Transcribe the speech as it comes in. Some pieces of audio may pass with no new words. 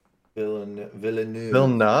Villeneuve.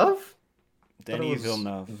 Villeneuve? Denis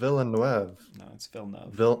Villeneuve. Villeneuve. No, it's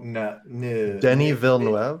Villeneuve. No, Denis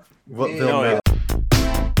Villeneuve? Villeneuve.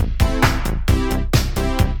 yeah.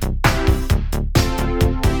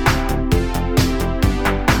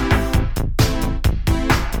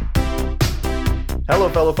 Hello,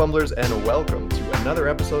 fellow fumblers, and welcome to another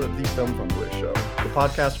episode of the Film Fumblers Show, the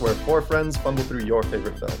podcast where four friends fumble through your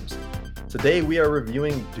favorite films. Today, we are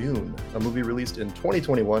reviewing Dune, a movie released in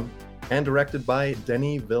 2021 and directed by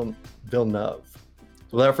Denis Villeneuve.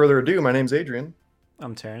 So without further ado, my name's Adrian.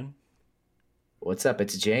 I'm Taryn. What's up?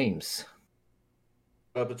 It's James.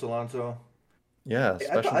 What up, it's Alonso. Yeah, Hey,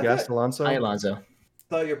 special I guest thought- Alonso. Hi, Alonso.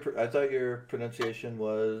 I thought your pronunciation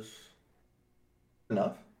was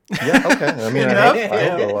enough. Yeah, okay. I mean, Enough? I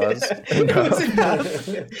hope it was.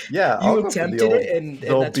 Enough. Yeah, I'll You go for attempted the old, it, and the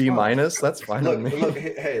old that's B fine. minus. That's fine with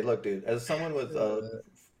me. Look, dude. As someone with a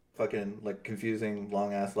fucking like confusing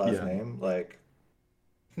long ass last Yeah. name, like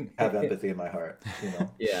have empathy in my heart. You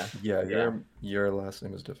know. Yeah. Yeah, your last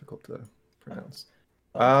name is difficult to pronounce.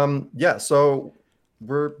 Yeah, so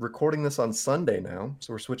we're recording this on Sunday now,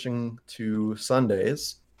 so we're switching to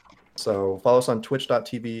Sundays. So follow us on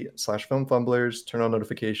twitch.tv/filmfumblers, turn on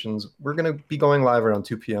notifications. We're gonna be going live around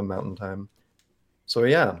 2 p.m. Mountain Time. So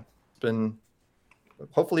yeah, it's been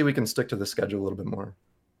hopefully we can stick to the schedule a little bit more.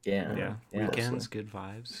 Yeah. Yeah. Yeah. Weekends, good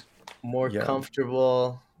vibes. More Yeah.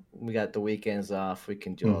 comfortable. We got the weekends off. We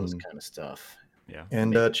can do all this Mhm. kind of stuff. Yeah.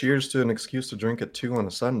 And cheers to an excuse to drink at 2 on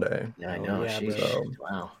a Sunday. Yeah, I know. yeah, sheesh. bro.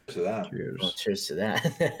 Wow. To that. Cheers. Well, cheers to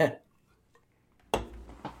that.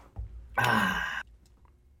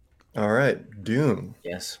 All right, Dune.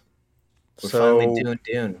 Yes. We're So finally doing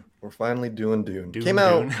Dune. we're finally doing Dune. Dune, Came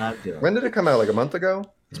out. Dune. I'm doing. When did it come out? Like a month ago?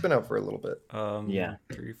 It's been out for a little bit. Yeah.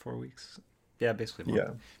 3-4 weeks. Yeah, basically. a Yeah,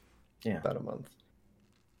 month. Yeah. about a month.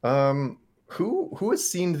 Who has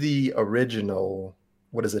seen the original?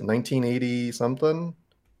 What is it? 1980 something?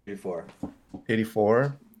 Before.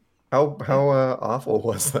 84? How awful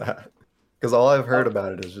was that? Because all I've heard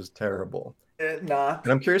about it is just terrible. Not.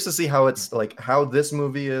 And I'm curious to see how it's like how this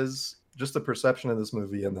movie is, just the perception of this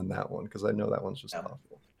movie, and then that one, because I know that one's just Yeah. awful.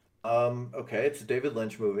 Okay, it's a David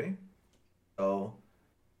Lynch movie, so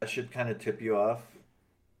that should kind of tip you off.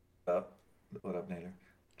 What up, Nader?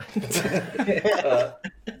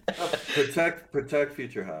 Protect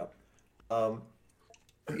Future Hop.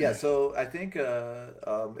 Yeah, so I think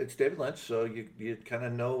it's David Lynch, so you kind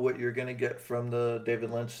of know what you're gonna get from the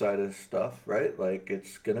David Lynch side of stuff, right? Like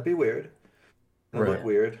it's gonna be weird, gonna look Right.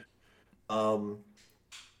 weird.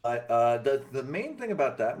 The main thing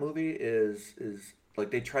about that movie is like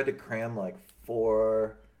they tried to cram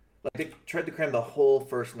the whole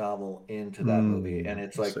first novel into that movie, and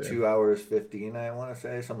it's I like see. 2 hours 15, I want to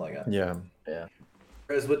say, something like that. Yeah,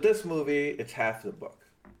 Whereas with this movie, it's half the book,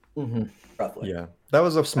 hmm roughly. yeah. That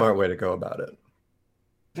was a smart way to go about it.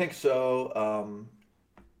 I think so.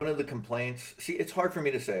 One of the complaints, see, it's hard for me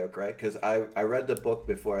to say, okay, because I read the book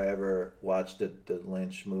before I ever watched the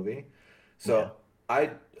Lynch movie. So a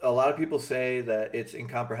lot of people say that it's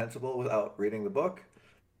incomprehensible without reading the book.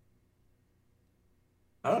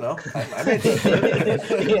 I don't know. I made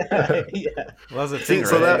yeah. Well, that's the See, thing,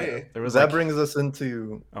 so right? There was that like, brings us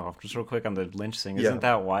into just real quick on the Lynch thing. Yeah. Isn't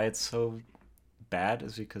that why it's so bad?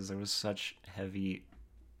 Is because there was such heavy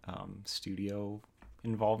studio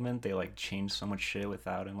involvement. They like changed so much shit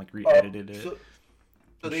without and like re-edited it.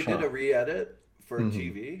 So they did a re-edit for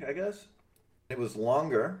TV, I guess. It was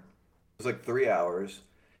longer. It was like 3 hours.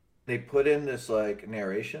 They put in this like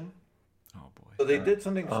narration. Oh boy. So they did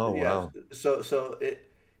something. Oh, yeah. wow. So it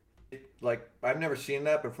like I've never seen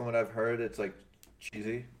that, but from what I've heard, it's like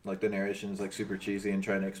cheesy. Like the narration is like super cheesy and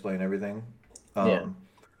trying to explain everything. Yeah.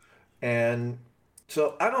 And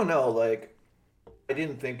so I don't know. Like I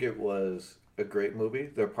didn't think it was a great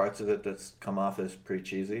movie. There are parts of it that's come off as pretty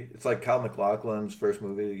cheesy. It's like Kyle MacLachlan's first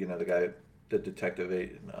movie. You know, the guy, the detective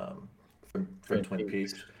from Twin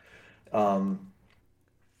Peaks. And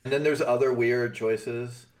then there's other weird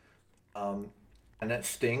choices. And that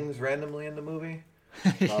stings randomly in the movie.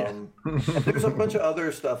 And there's a bunch of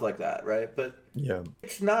other stuff like that, right? But yeah.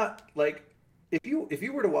 it's not like if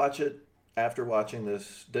you were to watch it after watching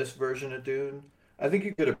this version of Dune, I think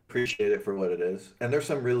you could appreciate it for what it is. And there's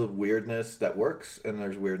some real weirdness that works, and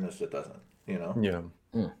there's weirdness that doesn't. You know? Yeah.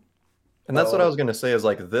 Mm. And that's what I was gonna say is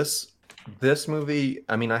like this movie,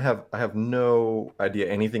 I mean, I have no idea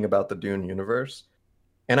anything about the Dune universe.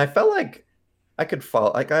 And I felt like I could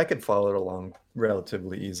follow it along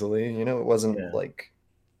relatively easily. You know, it wasn't like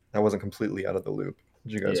I wasn't completely out of the loop.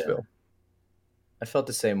 Did you guys feel? I felt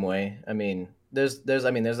the same way. I mean, there's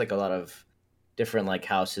like a lot of different like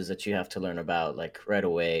houses that you have to learn about like right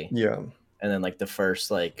away. Yeah. And then like the first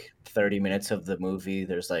like 30 minutes of the movie,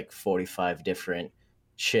 there's like 45 different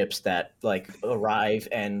ships that like arrive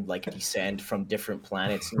and like descend from different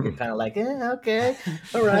planets, and you're kind of like, okay,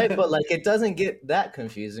 all right, but like it doesn't get that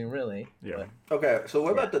confusing, really. Yeah. Okay, so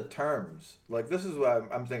what Yeah. about the terms? Like, this is what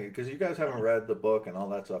I'm thinking, because you guys haven't read the book and all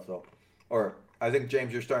that stuff, though. Or I think,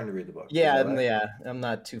 James, you're starting to read the book. Is Yeah, that right? yeah, I'm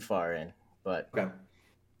not too far in, but Okay.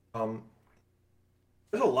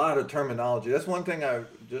 There's a lot of terminology. That's one thing I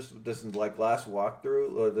just this like last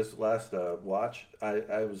walkthrough or this last watch.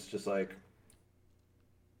 I was just like,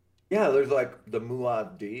 yeah, there's like the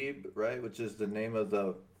Muad'Dib, right, which is the name of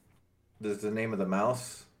the name of the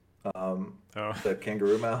mouse, um, Oh. the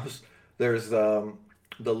kangaroo mouse. There's the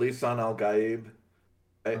Lisan al Gaib,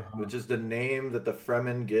 right, which is the name that the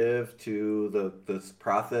Fremen give to the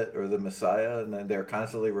prophet or the Messiah, and then they're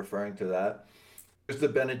constantly referring to that. There's the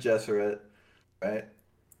Bene Gesserit, right?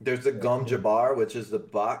 There's the Gom Jabbar, which is the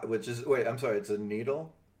which is wait, I'm sorry, it's a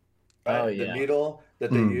needle, right? oh The yeah, needle that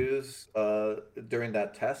they Hmm. use during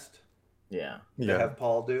that test yeah, they Yeah. have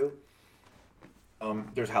Paul do.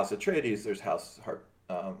 There's House Atreides, there's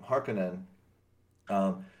Harkonnen.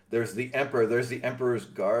 There's the Emperor, there's the Emperor's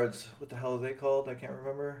guards. What the hell are they called? I can't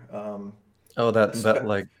remember. Oh, that Spe-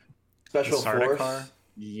 like Special Sardaukar? Force.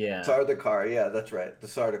 yeah. Sardaukar, yeah, that's right. The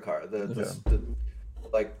Sardaukar, Yeah. the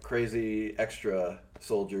like crazy extra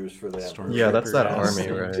soldiers for the Emperor. Yeah, that's that Stormtroopers.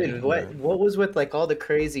 army, right? Dude, what was with like all the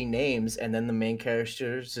crazy names and then the main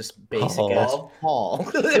characters just basic Paul. ass Paul?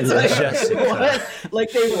 It's Yeah. like, Jessica. what? Like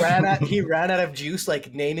he ran out of juice,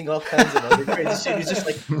 like naming all kinds of other crazy shit. He's just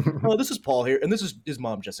like, oh, this is Paul here, and this is his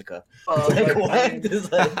mom, Jessica. Like, I what? mean,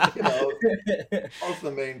 It's like- you know, Paul's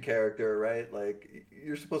the main character, right? Like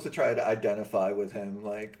you're supposed to try to identify with him.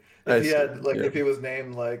 Like I if he see, had, like yeah. if he was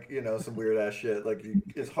named like some weird ass shit, like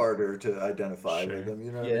it's harder to identify with Sure. him.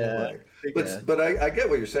 You know? Yeah. What I mean? Yeah. But I get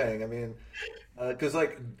what you're saying. I mean, because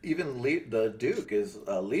like even the Duke is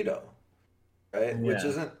Leto, right? Which Yeah.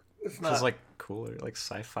 isn't it's It's not like cooler, like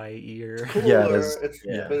sci-fi or cooler. Yeah, it is. It's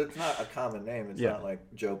Yeah. but it's not a common name. It's Yeah. not like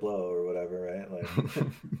Joe Blow or whatever, right? Like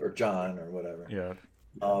or John or whatever. yeah.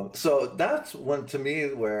 So that's one to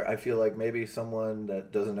me where I feel like maybe someone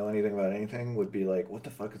that doesn't know anything about anything would be like, "What the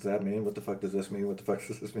fuck does that mean? What the fuck does this mean? What the fuck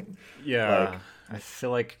does this mean?" Yeah. Like- I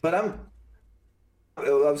feel like But I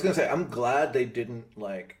was gonna say I'm glad they didn't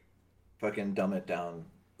like fucking dumb it down.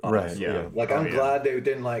 Right, honestly. yeah. Like Oh, I'm yeah. glad they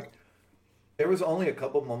didn't like. There was only a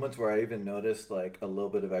couple moments where I even noticed like a little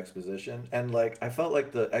bit of exposition, and like I felt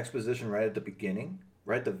like the exposition right at the beginning,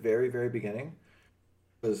 right at the very very beginning,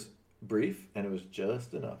 was brief and it was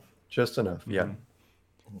just enough. Just enough. Yeah.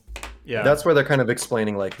 yeah. That's where they're kind of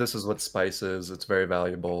explaining like this is what spice is. It's very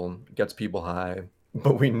valuable, gets people high,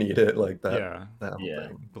 but we need it like that. yeah. That whole Yeah.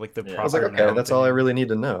 thing. But like the Yeah. proper I was like, okay, noun that's all I thing- really need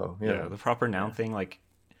to know. Yeah, Yeah. the proper noun thing, like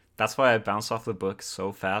that's why I bounced off the book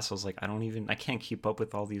so fast. I was like, I can't keep up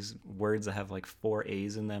with all these words that have like 4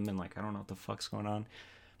 A's in them, and like I don't know what the fuck's going on.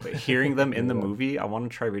 But hearing them in the Yeah. movie, I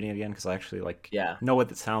want to try reading it again because I actually like Yeah. know what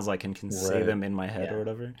it sounds like and can say Right. them in my head Yeah. or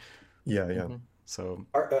whatever. Yeah, yeah. Mhm. So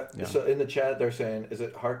Yeah. So in the chat they're saying, is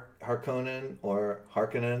it Harkonnen or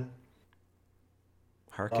Harkonnen?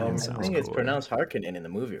 Harkonnen I sounds I think it's cooler. pronounced Harkonnen in the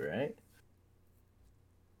movie, right?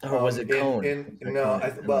 Or was it In- Cone? no,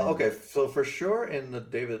 Harkonnen, well, and then- okay. So for sure in the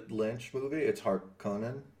David Lynch movie, it's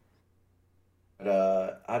Harkonnen.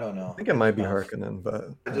 But I don't know. I think it might be Bounced- Harkonnen, but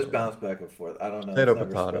It just bounced back and forth. I don't know. Potato, It's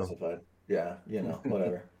never potato. specified. Yeah,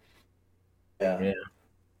 whatever. Yeah. Yeah.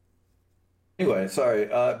 Anyway, sorry.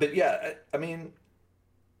 But yeah, I mean,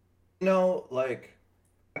 like,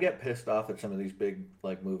 I get pissed off at some of these big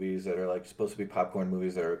like movies that are like supposed to be popcorn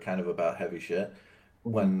movies that are kind of about heavy shit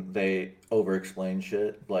when they over-explain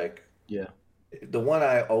shit. Like, Yeah. the one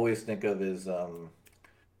I always think of is the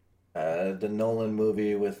Nolan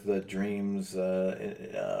movie with the dreams.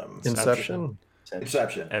 Inception.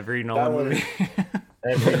 Inception. Every That Nolan one movie.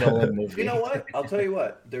 Every Nolan movie. You know what? I'll tell you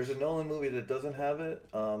what. There's a Nolan movie that doesn't have it.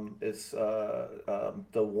 It's the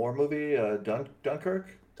war movie, Dunkirk.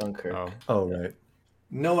 Dunkirk. Oh, Oh, right.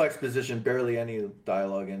 No exposition, barely any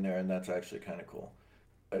dialogue in there, and that's actually kind of cool.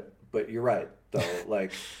 But you're right though.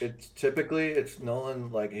 Like it's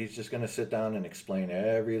Nolan. Like he's just gonna sit down and explain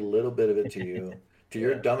every little bit of it to you, to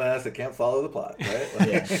your Yeah. dumbass that can't follow the plot, right? Like,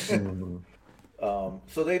 Yeah. Mhm.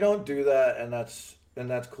 So they don't do that, and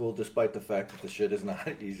that's cool, despite the fact that the shit is not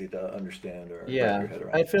easy to understand or wrap Yeah, your head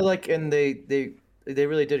around. I feel like, and they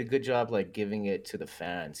really did a good job like giving it to the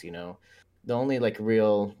fans. You know, the only like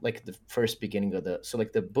real like the first beginning of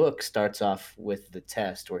the book starts off with the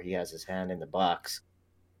test where he has his hand in the box,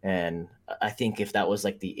 and I think if that was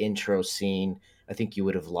like the intro scene, I think you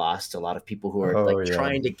would have lost a lot of people who are Oh, like yeah.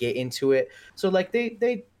 trying to get into it. So like they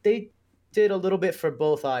did a little bit for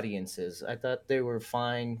both audiences. I thought they were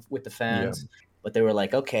fine with the fans, but they were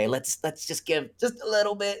like, okay, let's just give just a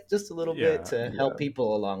little bit Yeah, to yeah. help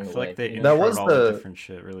people along I the feel way. like they you know? That introed was all the the- different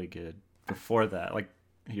shit really good before that. Like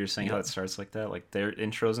you're saying how it starts like that. Like their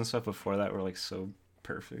intros and stuff before that were like so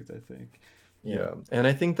perfect, I think. Yeah. And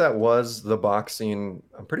I think that was the box scene.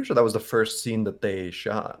 I'm pretty sure that was the first scene that they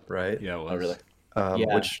shot, right? Yeah, it was. Oh, really?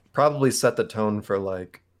 Yeah. Which probably set the tone for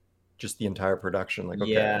like just the entire production. Like,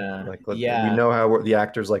 okay, Yeah, like yeah. we know how the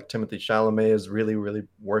actors like Timothy Chalamet is really, really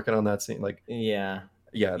working on that scene. Like, Yeah.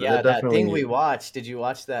 yeah, Yeah, that that definitely. thing we watched. Did you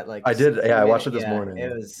watch that? Like I did. Yeah, I watched it 60-minute? this morning.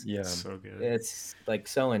 It was. Yeah. So good. It's like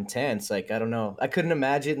so intense. Like I don't know. I couldn't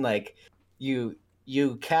imagine like you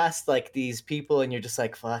cast like these people and you're just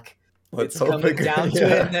like fuck. Let's It's hope coming it- down to yeah.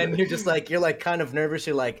 it, and then you're like kind of nervous.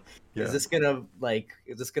 You're like, Yeah. is this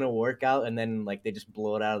gonna work out? And then like they just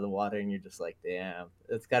blow it out of the water, and you're just like, damn,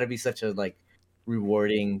 it's got to be such a like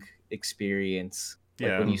rewarding experience. Like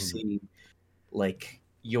Yeah. when you Mhm. see like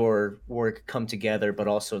your work come together, but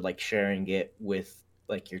also like sharing it with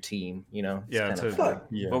like your team. You know, Yeah, kind it's of a- Fuck.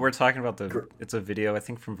 Yeah. But we're talking about Gr- it's a video, I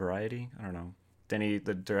think, from Variety. I don't know. Denny,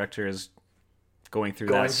 the director, is going through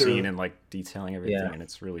Going that through- scene and like detailing everything, Yeah. and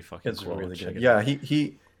it's really fucking It's cool. really Check good. it Yeah, out.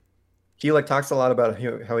 he like talks a lot about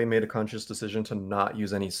how he made a conscious decision to not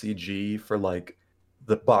use any CG for like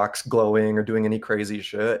the box glowing or doing any crazy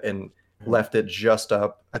shit, and left it just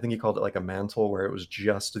up. I think he called it like a mantle, where it was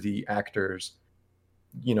just the actors,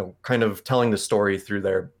 you know, kind of telling the story through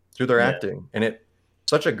their Yeah. acting, and it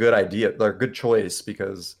such a good idea, or good choice,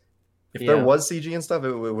 because if there Yeah. was CG and stuff,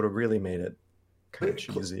 it would have really made it kind of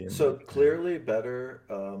Cl- cheesy. And, So clearly better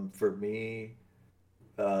for me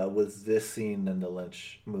was this scene than the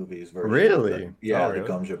Lynch movies version. Really? Yeah, Oh, the really?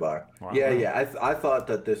 Gom Jabbar. Wow. Yeah, yeah. I thought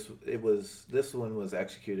that this one was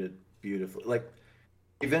executed beautifully. Like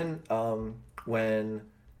even when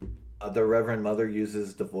the Reverend Mother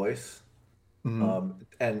uses the voice Mhm.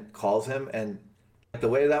 and calls him, and the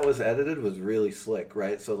way that was edited was really slick,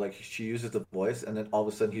 right? So like she uses the voice, and then all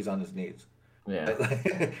of a sudden he's on his knees.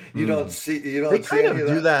 Yeah. You don't see They see kind any of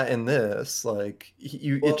do that in this. Like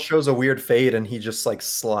Well- it shows a weird fade, and he just like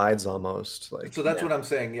slides almost. Like So that's Yeah. what I'm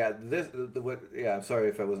saying. Yeah, yeah, I'm sorry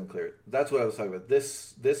if I wasn't clear. That's what I was talking about.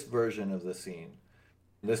 This version of the scene,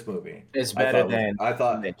 this movie, It's I better thought was- than I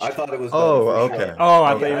thought Lynch. it was. Oh, better for okay. sure. Oh,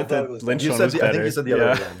 I Okay, thought you I meant thought it the was Lynch you one said, was I better. think you said the other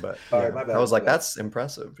Yeah. one, but All right, yeah. my bad, I was my like, bad. that's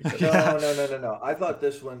impressive. Because, No, no. I thought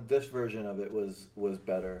this version of it was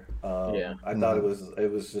better. Yeah. I thought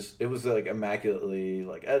it was like immaculately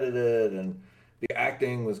like edited, and the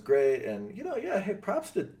acting was great, and yeah, hey,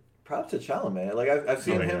 props to Chalamet. Like I've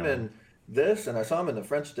seen Oh, him yeah. in this, and I saw him in the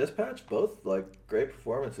French Dispatch. Both like great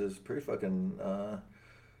performances. Pretty fucking.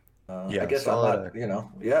 Yeah, I guess solid I'm not.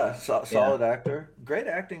 actor. Solid actor. Great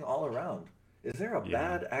acting all around. Is there a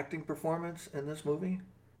Yeah. bad acting performance in this movie?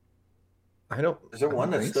 I don't. Is there I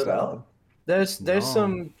one don't that think stood so. out? There's No.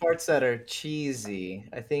 some parts that are cheesy.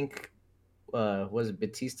 I think was it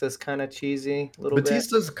Batista's kind of cheesy a little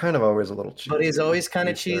Batista's kind of always a little bit, cheesy. but he's always kind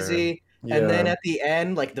to of be fair. cheesy. And then Yeah. at the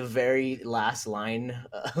end, like the very last line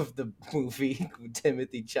of the movie,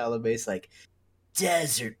 Timothy Chalamet's like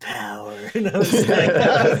desert power, and I was like,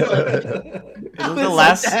 Isn't the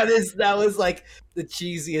last- that was like the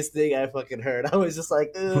cheesiest thing I fucking heard. I was just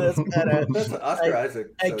like, "Ugh, that's kind of That's Oscar Isaac.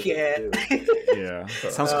 I says it, can't. too. Yeah,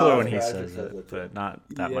 sounds Oh, cooler when he Oscar says Isaac says it, it, too. but not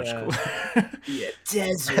that much Yeah. cooler. Yeah,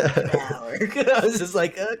 desert power. I was just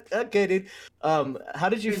like, okay, dude. How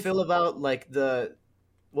did you feel about like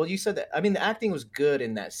well, you said that. I mean, the acting was good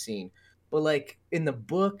in that scene, but like in the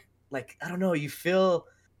book, like I don't know, you feel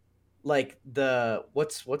like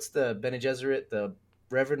what's the Bene Gesserit, the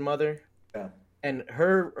Reverend Mother, Yeah. and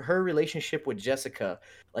her relationship with Jessica.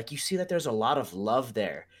 Like you see that there's a lot of love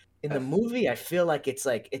there. In the Yes. movie, I feel like it's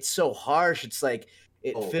so harsh. It's like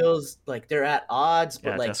it Oh. feels like they're at odds,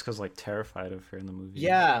 but Yeah, like Jessica's like terrified of her in the movie.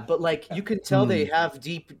 yeah, but like you can tell they have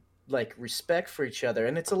deep like respect for each other,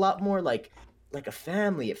 and it's a lot more like a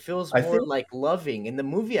family. It feels I more think- like loving. In the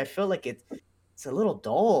movie, I feel like it's a little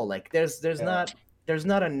dull. Like there's Yeah.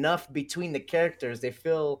 not enough between the characters. They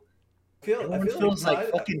feel I everyone feel feels like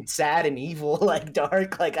Hyde- fucking sad and evil, like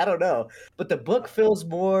dark. Like I don't know, but the book feels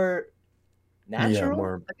more natural.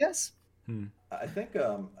 more- I guess. I think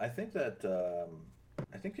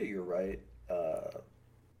that you're right.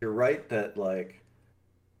 You're right that like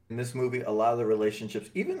in this movie, a lot of the relationships,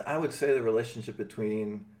 even I would say the relationship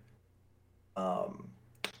between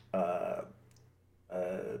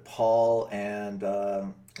Paul and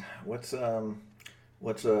what's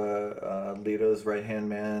what's Leto's right hand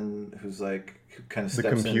man who's like who kind of The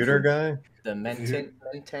steps in computer for guy. The Mentant,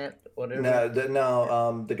 whatever.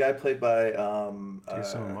 the guy played by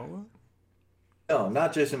Jason Momoa? no,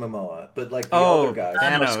 not Jason Momoa, but like the Oh, other guy.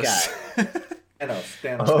 Thanos.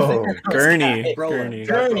 Thanos. Oh, Gurney. Brolin. Gurney. Josh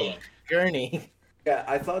Gurney. Brolin. Gurney. Yeah,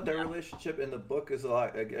 I thought their relationship in the book is a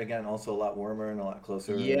lot again also a lot warmer and a lot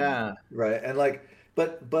closer. Yeah. Right. And like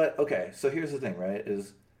but okay, so here's the thing, right?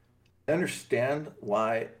 Is I understand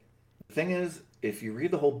why the thing is if you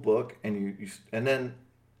read the whole book and you and then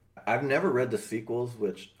I've never read the sequels,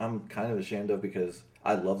 which I'm kind of ashamed of because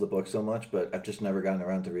I love the book so much, but I've just never gotten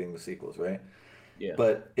around to reading the sequels, right? Yeah.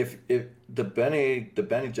 But if the Bene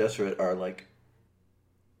Gesserit are like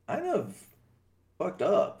kind of fucked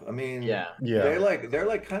up. I mean, Yeah. yeah. they're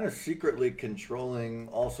like kind of secretly controlling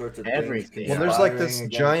all sorts of Everything. things. Well, there's like conspiring this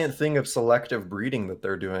against- giant thing of selective breeding that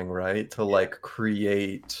they're doing, right? To like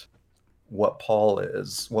create what Paul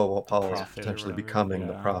is. Well, what Paul is Prophet or potentially whatever, becoming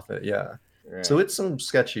the yeah. prophet. Yeah. Right. So it's some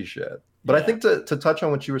sketchy shit. But I Yeah. think to touch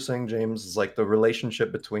on what you were saying, James, is like the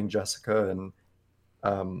relationship between Jessica and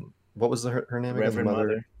what was her name again? Reverend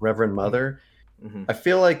Mother. Reverend Mother. Mhm. I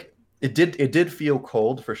feel like it did feel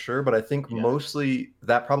cold for sure, but I think Yeah. mostly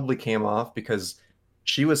that probably came off because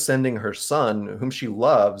she was sending her son, whom she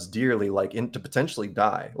loves dearly, like in to potentially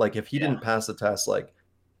die. Like if he Yeah. didn't pass the test, like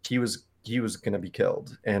he was gonna be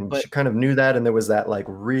killed. And But- she kind of knew that, and there was that like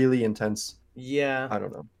really intense, Yeah. I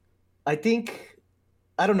don't know. I think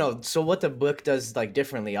I don't know. So what the book does like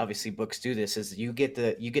differently, obviously books do this, is you get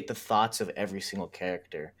the thoughts of every single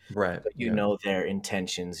character. Right. But you yeah. know their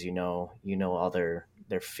intentions, you know all their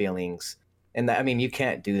feelings. And that, I mean, you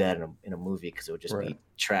can't do that in a movie because it would just be Right.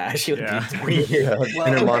 trash. It would Yeah. be weird. yeah, Well,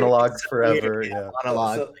 inner okay. monologues Weird. forever. Yeah.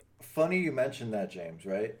 Monologue. So funny you mentioned that, James,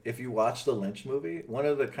 right? If you watch the Lynch movie, one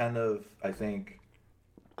of the kind of, I think,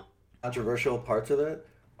 controversial parts of it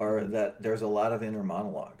are that there's a lot of inner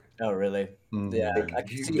monologue. Oh, really? Mm. Yeah. Like, I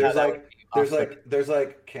can you- see there's how that like would be there's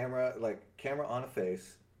like camera on a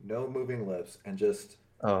face, no moving lips, and just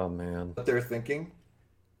Oh man. what they're thinking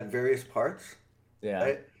at various parts, yeah.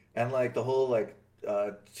 right? And like the whole like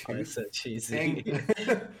Oh, it's tooth so cheesy. thing,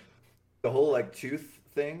 the whole like tooth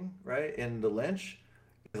thing, right? In the Lynch,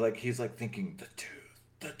 is like he's like thinking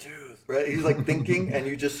the tooth, right? He's like thinking, and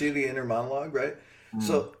you just see the inner monologue, right? Mm.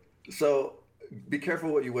 So be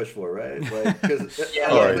careful what you wish for, right? Like because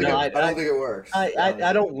Yeah, yeah, I no, don't think it works.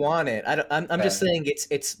 I don't want it. I'm just Yeah. saying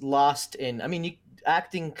it's lost in. I mean,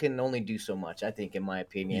 acting can only do so much. I think, in my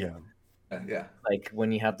opinion. Yeah. Yeah. Like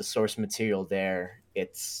when you have the source material there,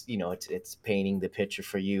 it's it's painting the picture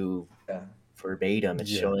for you Yeah. verbatim. It's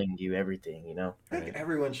Yeah. showing you everything. I think Right.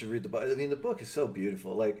 everyone should read the book. I mean, the book is so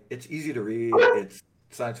beautiful. Like, it's easy to read. It's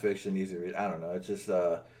science fiction, easy to read. I don't know. It's just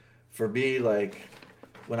for me, like,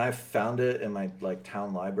 when I found it in my like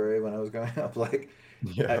town library when I was growing up, like,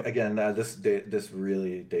 Yeah. again, this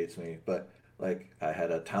really dates me, but like, I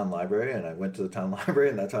had a town library and I went to the town library,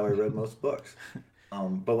 and that's how I read most books.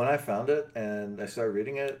 But when I found it and I started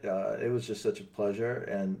reading it, it was just such a pleasure,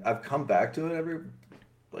 and I've come back to it every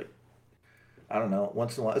like. I don't know.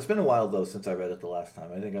 Once in a while, it's been a while though since I read it the last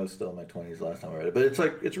time. I think I was still in my 20s last time I read it. But it's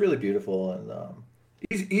like it's really beautiful and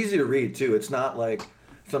easy to read too. It's not like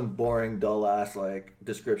some boring, dull ass like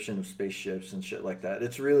description of spaceships and shit like that.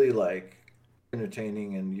 It's really like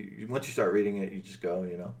entertaining, and once you start reading it, you just go,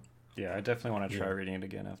 you know. Yeah, I definitely want to try Yeah. reading it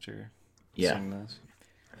again after Yeah. seeing this.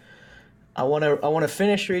 I want to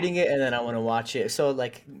finish reading it and then I want to watch it. So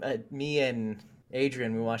like me and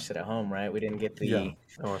Adrian, we watched it at home, right? We didn't get the Yeah.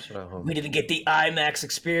 I watched it at home. we didn't get the IMAX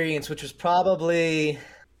experience, which was probably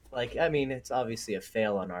like, I mean, it's obviously a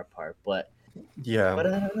fail on our part, but Yeah. I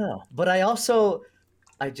don't know. But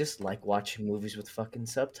I just like watching movies with fucking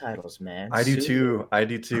subtitles, man. I do Super. too. I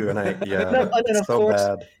do too. And I yeah, No, and then it's of so course-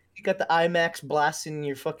 bad. You got the IMAX blasting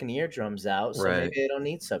your fucking eardrums out, so Right. maybe I don't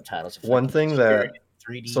need subtitles. If I One can thing just that- hear it in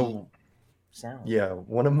 3D So sound. yeah,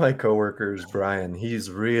 one of my coworkers, Brian,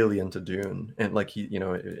 he's really into Dune and like he,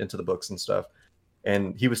 into the books and stuff.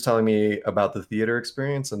 And he was telling me about the theater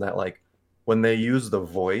experience and that like when they use the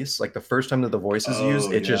voice, like the first time that the voice is used,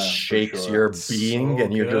 Oh, it just yeah, for shakes sure. your It's being so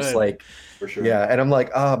and you're just good. like, For sure. yeah. And I'm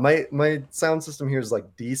like, my sound system here is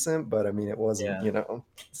like decent, but I mean it wasn't, Yeah.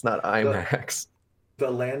 it's not IMAX. The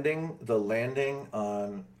landing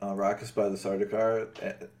on Arrakis by the Sardaukar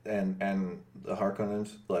and the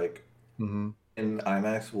Harkonnens, like Hmm. in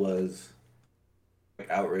IMAX, was like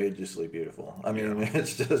outrageously beautiful. I mean,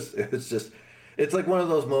 it's like one of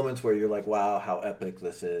those moments where you're like, wow, how epic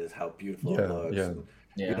this is, how beautiful Yeah, it looks, yeah. and,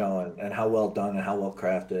 Yeah. and how well done and how well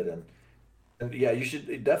crafted, and yeah, you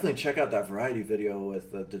should definitely check out that variety video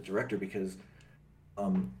with the director because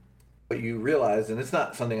what you realize, and it's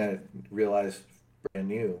not something I realized brand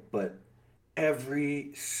new, but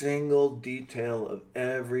every single detail of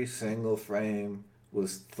every single frame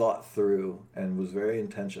was thought through and was very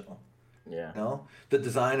intentional. Yeah. You know, the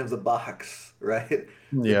design of the box, right?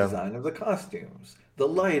 The Yeah. design of the costumes, the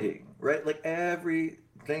lighting, right? Like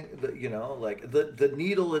everything that, you know, like the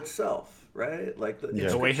needle itself, right? Like the Yeah.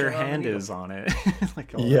 The way her inscription on the hand needle. is on it.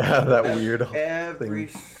 Like all Yeah, that Ev- weird Every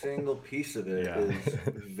thing. single piece of it Yeah. is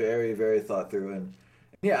very, very thought through. And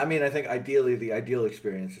yeah, I mean, I think ideally the ideal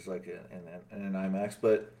experience is like in an IMAX,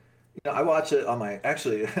 but you know, I watch it on my,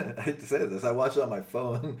 actually, I hate to say this, I watch it on my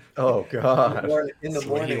phone Oh God. in It's the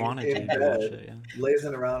the way he morning wanted in you to watch bed, it,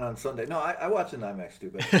 lazing around on Sunday. No, I watch it in IMAX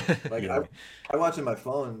too, but like Yeah. I watched it on my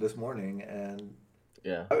phone this morning and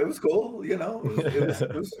Yeah. it was cool, you know,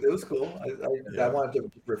 it was cool. I Yeah. wanted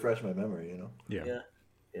to refresh my memory, you know. yeah. Yeah.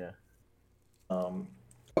 Yeah. Um,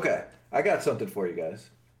 okay, I got something for you guys.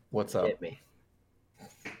 What's up? Hit me.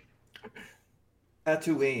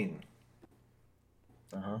 Tatooine,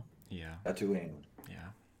 Uh-huh. Yeah. Tatooine, Yeah.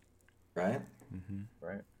 right? Mm-hmm.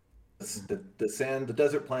 Right. The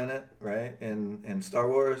desert planet, right? In Star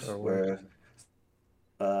Wars, Star Wars.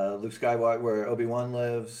 where Luke Skywalker, where Obi-Wan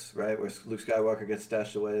lives, right? Where Luke Skywalker gets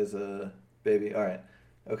stashed away as a baby. All right,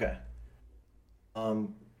 okay.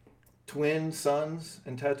 Um, twin suns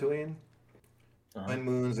in Tatooine, Uh-huh. twin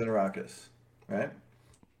moons in Arrakis, right?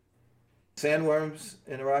 Sandworms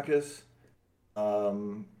in Arrakis,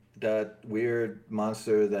 that weird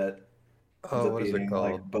monster that ends Oh, up what is it eating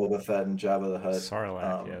like called? Boba Fett and Jabba the Hutt.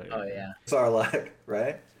 Sarlacc, yeah. Oh yeah. Sarlacc,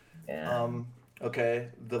 right? Yeah. Okay,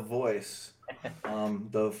 the voice,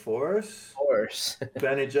 the Force, Of course.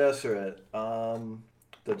 Bene Gesserit,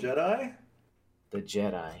 the Jedi, The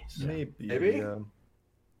Jedi. Maybe. Maybe?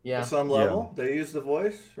 Yeah. at some level, they use the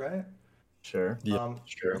voice, right? Sure. Yeah.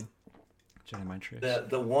 Sure. Jedi mind tricks.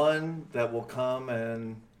 The one that will come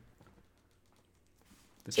and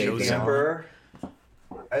The save the Jesus. chosen one. Emperor,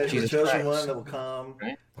 right? The Jesus chosen Christ. one that will come,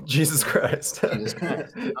 Jesus Christ. Jesus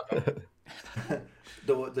Christ.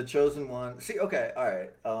 the chosen one. See, okay, all right.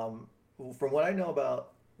 From what I know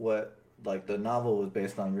about what like the novel was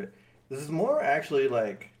based on, this is more actually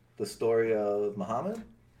like the story of Muhammad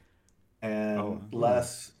and Oh.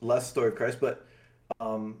 less story of Christ. But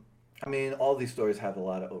I mean, all these stories have a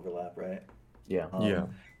lot of overlap, right? Yeah. Yeah.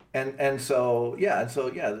 And so yeah,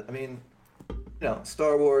 I mean, you know,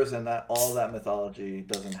 Star Wars and that all that mythology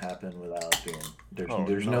doesn't happen without Dune.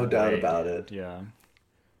 There's no doubt way, about dude. it. Yeah.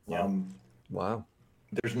 Yeah. Wow.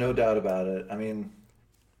 There's no doubt about it. I mean,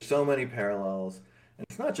 so many parallels, and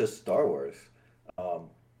it's not just Star Wars. I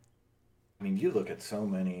mean, you look at so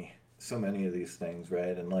many of these things,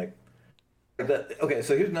 right? And like that. Okay,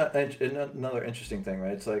 so here's another interesting thing,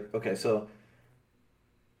 right? It's like, okay, so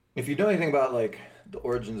if you know anything about like the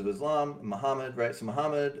origins of Islam, Muhammad, right? So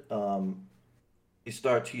Muhammad,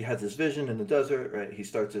 he has this vision in the desert, right? He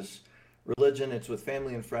starts his religion. It's with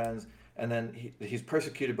family and friends, and then he's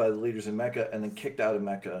persecuted by the leaders in Mecca, and then kicked out of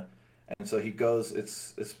Mecca. And so he goes.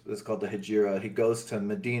 It's called the Hijra. He goes to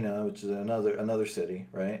Medina, which is another city,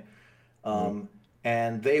 right?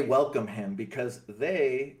 And they welcome him because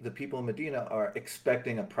the people in Medina, are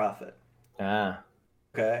expecting a prophet. Ah.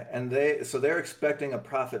 Okay, and they're expecting a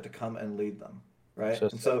prophet to come and lead them, right? So,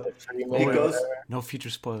 And so three he more- goes. No future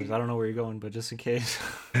spoilers. I don't know where you're going, but just in case.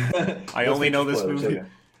 I No only know future this spoilers, movie. Okay.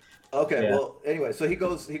 Okay, Yeah. well, anyway, so he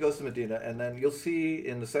goes to Medina, and then you'll see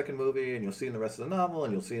in the second movie, and you'll see in the rest of the novel,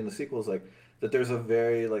 and you'll see in the sequels, like that there's a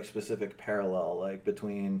very like specific parallel, like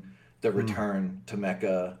between the return to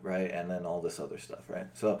Mecca, right, and then all this other stuff, right?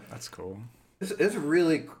 So That's cool. it's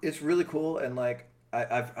really cool, and like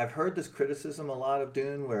I've heard this criticism a lot of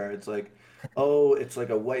Dune, where it's like, oh, it's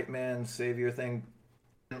like a white man savior thing.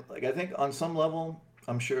 And, like I think on some level,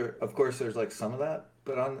 I'm sure, of course, there's like some of that,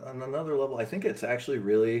 but on another level, I think it's actually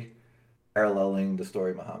really paralleling the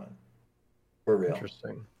story of Muhammad for real.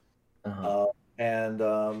 Interesting. Uh-huh. And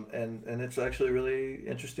it's actually really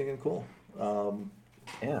interesting and cool.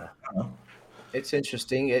 Yeah. I don't know. It's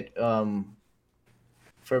interesting.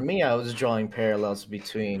 For me, I was drawing parallels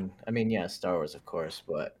between, I mean, yeah, Star Wars, of course,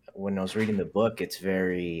 but when I was reading the book, it's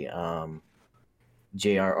very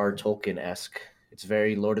J.R.R. Tolkien-esque. It's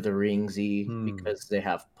very Lord of the Ringsy because they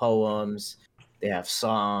have poems, they have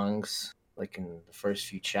songs, like in the first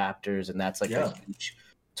few chapters, and that's like a huge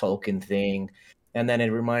Tolkien thing. And then it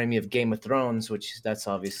reminded me of Game of Thrones, which that's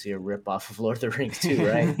obviously a rip off of Lord of the Rings too,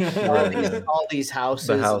 right? all these houses,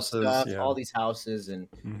 The and houses, stuff, yeah. all these houses, and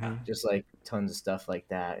Mhm. just like tons of stuff like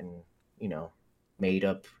that, and made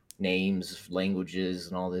up names, languages,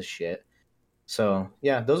 and all this shit. So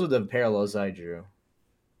yeah, those are the parallels I drew.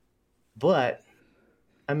 But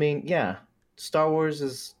I mean, yeah, Star Wars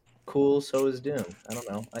is cool. So is Dune. I don't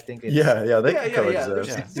know. I think it's Yeah, they Yeah, can yeah.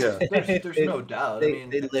 coexist. Yeah. There's no doubt. I they mean,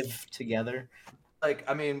 they live together. like,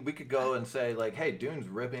 I mean, we could go and say like, hey, Dune's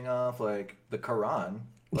ripping off like the Quran.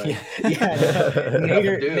 Like, Yeah, yeah.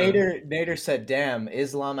 Nader, Dune. Nader said, "Damn,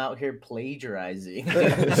 Islam out here plagiarizing."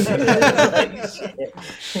 Like,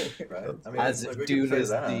 shit. right? I mean, As like, we could Dune say is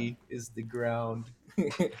that. the ground.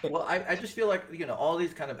 Well, I just feel like, all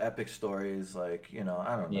these kind of epic stories, like, I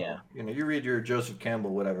don't know. Yeah. You read your Joseph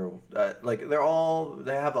Campbell, whatever, like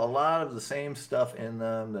they have a lot of the same stuff in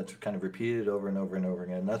them that's kind of repeated over and over and over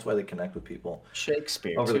again. That's why they connect with people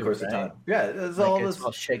Shakespeare over the too, course right? of time. Yeah, it's Like, all it's this,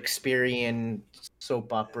 all Shakespearean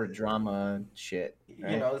soap opera drama shit.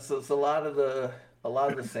 Right? it's a lot of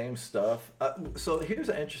the same stuff. So here's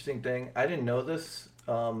an interesting thing. I didn't know this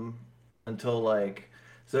until like,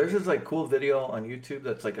 so there's this like cool video on YouTube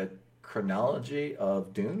that's like a chronology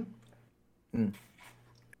of Dune. Mm.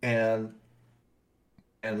 And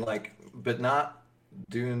like, but not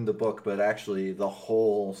Dune the book, but actually the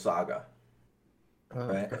whole saga,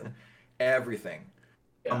 right? Okay. Everything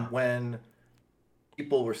Yeah. from when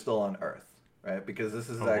people were still on Earth, right? Because this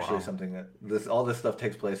is actually wow. something that all this stuff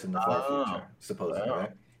takes place in the far Oh, future, supposedly, wow.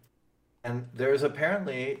 right? And there's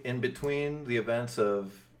apparently in between the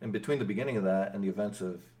beginning of that and the events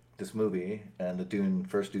of this movie and the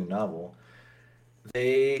first Dune novel,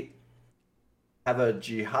 they have a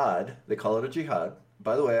jihad. They call it a jihad.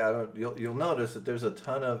 By the way, you'll notice that there's a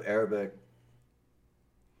ton of Arabic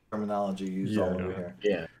terminology used all Yeah. over here.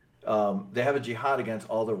 Yeah. They have a jihad against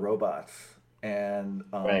all the robots and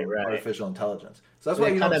Right. artificial intelligence. So that's why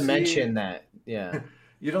They you kind don't of see mention that. Yeah.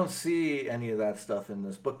 you don't see any of that stuff in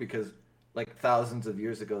this book because like thousands of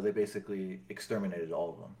years ago they basically exterminated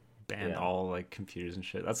all of them. Banned Yeah. all like computers and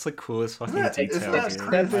shit. That's the coolest fucking Isn't that detail, crazy? dude.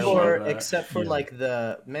 Except I for love that. except for Yeah. like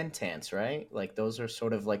the Mentants, right? Like those are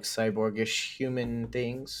sort of like cyborgish human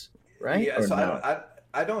things, right? Yeah, Or so no?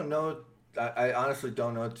 I don't know. I honestly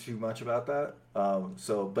don't know too much about that.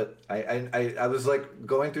 But I was like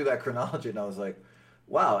going through that chronology and I was like,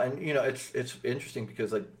 wow. And it's interesting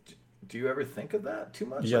because like, do you ever think of that too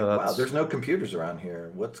much? Yeah, Like, wow, that's- there's no computers around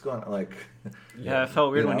here. What's going on? Like, Yeah, it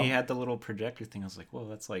felt weird You when know? he had the little projector thing. I was like, whoa,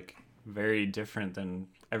 that's like very different than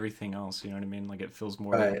everything else. You know what I mean? Like it feels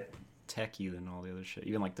more right. like techy than all the other shit.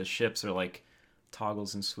 Even like the ships are like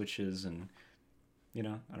toggles and switches and I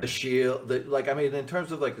don't The know. shield, I mean, in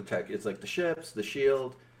terms of like the tech, it's like the ships, the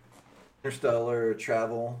shield, interstellar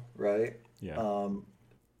travel, right? Yeah.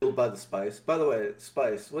 Fueled by the spice. By the way,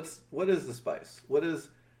 spice. What is the spice? What is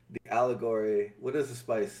the allegory? What is the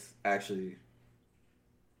spice actually?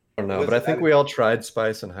 I don't know, What's but I the- think we all tried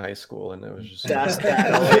spice in high school, and it was just That's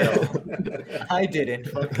that oil. I didn't.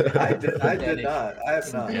 Fuck. I did Danny. not. I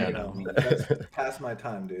have not. Yeah, No, no. that's past my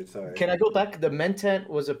time, dude. Sorry. Can I go back? The Mentat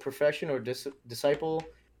was a profession or disciple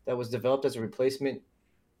that was developed as a replacement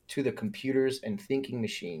to the computers and thinking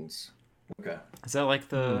machines. Okay. Is that like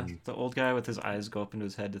the old guy with his eyes go up into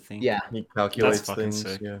his head to think? Yeah. he That's calculates fucking things.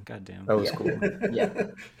 sick. Yeah, God damn. that was Yeah. cool. Yeah.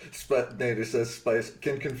 Nader says spice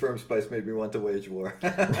can confirm spice made me want to wage war.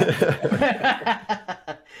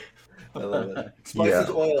 I love it. Spice Yeah. is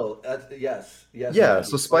oil. Yes. Yeah,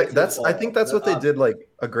 so Spice is that's I oil. think that's what they Uh, did like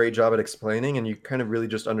a great job at explaining, and you kind of really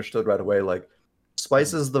just understood right away. Like,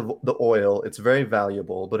 spice is the oil. It's very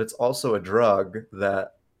valuable, but it's also a drug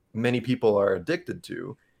that many people are addicted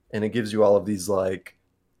to, and it gives you all of these like,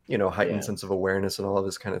 heightened Yeah. sense of awareness and all of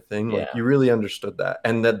this kind of thing. Like, Yeah. you really understood that,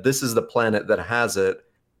 and that this is the planet that has it,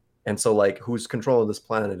 and so like, who's control of this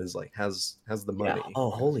planet is like has the Yeah. money. Oh,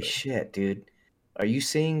 holy shit, dude. Are you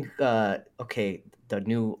seeing okay, the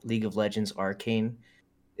new League of Legends Arcane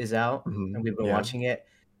is out Mhm. and we've been Yeah. watching it.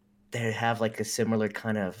 They have like a similar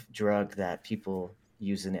kind of drug that people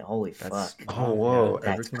use in it. Holy That's- fuck. Oh whoa! That's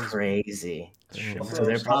Everything's crazy. Damn. So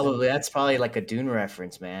that's probably like a Dune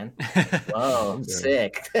reference, man. Whoa, Yeah.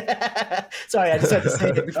 sick. Sorry, I just had to say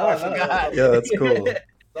it before I No, no, forgot. Yeah, that's cool.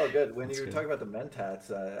 Oh, good. When That's you were good. talking about the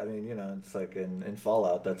mentats, I mean, it's like in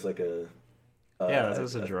Fallout, that's like a. Yeah,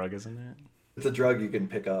 that's a drug, isn't it? It's a drug you can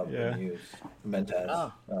pick up Yeah. and use.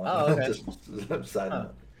 Mentats. Oh, okay. Just side Huh.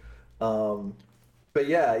 note. But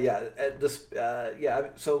yeah.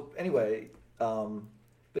 So anyway,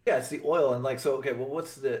 but yeah, it's the oil and like so. Okay, well,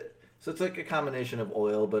 so it's like a combination of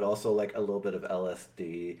oil, but also like a little bit of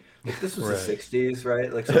LSD. Like this was Right. the '60s,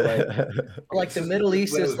 right? Like so, like Like the Middle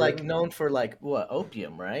East when it is was like written- known for like what,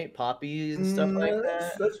 opium, right? Poppies and stuff like No,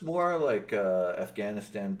 that. that's more like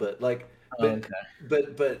Afghanistan, but like, Oh, but,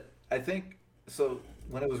 okay. but I think so.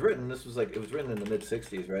 When it was written, it was written in the mid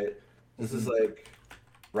 '60s, right? This is Mm-hmm. like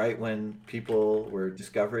right when people were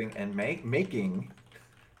discovering and making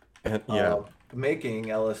And yeah, making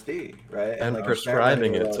LSD, right? and like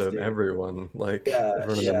prescribing experimenting it with to LSD. everyone, like Yeah, everyone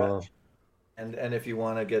and their yeah. mom. And if you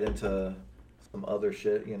want to get into some other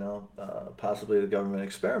shit, possibly the government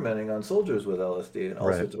experimenting on soldiers with LSD and all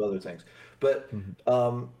Right. sorts of other things. But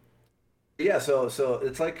Mhm. yeah, so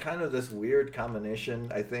it's like kind of this weird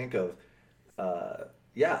combination, I think, of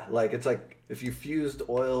yeah, like it's like if you fused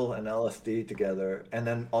oil and LSD together and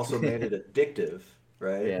then also made it addictive,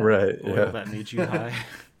 right? Yeah. Right. Oil Yeah. that made you high,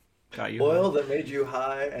 got you Oil high. that made you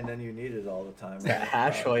high and then you need it all the time, It's that right?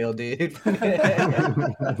 hash oil, dude.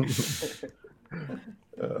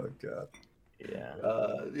 Oh god. Yeah.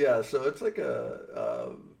 Yeah, so it's like yeah,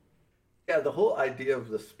 the whole idea of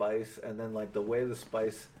the spice and then like the way the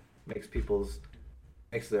spice makes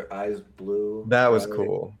makes their eyes blue, That was right?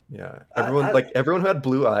 cool. Yeah. I Everyone who had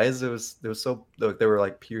blue eyes, it was so like they were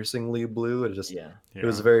like piercingly blue. It just Yeah. it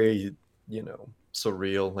was Yeah. very,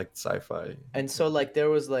 surreal, like sci-fi. And so like there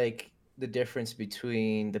was like the difference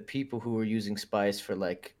between the people who were using spice for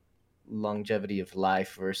like longevity of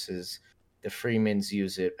life versus the Freemans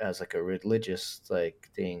use it as like a religious like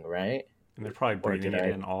thing, right? And they're probably Or breathing it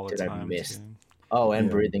in all the did I time miss? too. Oh, and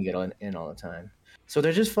Yeah. breathing it in all the time. So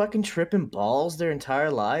they're just fucking tripping balls their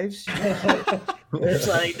entire lives. It's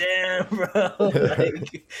like, damn, bro.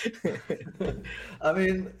 Like, I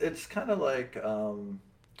mean, it's kind of like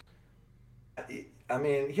I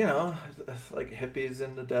mean, it's like hippies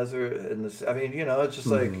in the desert in this. I mean, it's just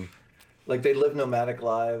Mhm. like they live nomadic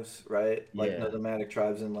lives, right? Like Yeah. nomadic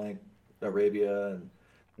tribes in like Arabia and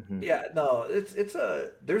Mhm. yeah, no,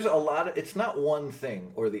 there's a lot of it's not one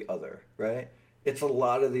thing or the other, right? It's a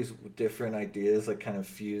lot of these different ideas like kind of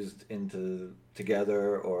fused into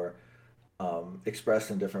together or expressed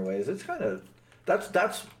in different ways. It's kind of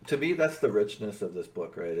that's to me that's the richness of this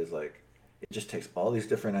book, right? Is like it just takes all these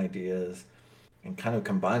different ideas and kind of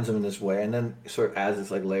combines them in this way, and then sort of adds this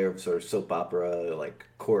like layer of sort of soap opera, like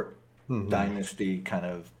court Mhm. dynasty kind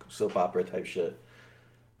of soap opera type shit.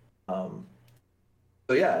 Um,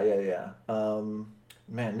 so yeah.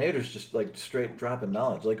 Man, Nader's just like straight dropping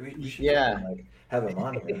knowledge. Like we should Yeah. fucking, like have him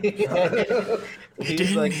on here.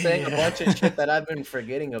 He's like saying a bunch of shit that I've been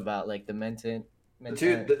forgetting about, like the mental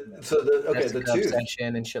So the Jessica tooth,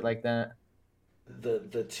 obsession and shit like that.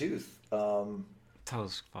 the tooth. That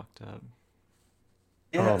was fucked up.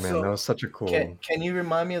 Yeah, Oh man, that was such a cool. Can you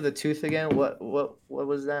remind me of the tooth again? What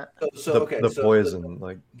was that? okay, the so poison,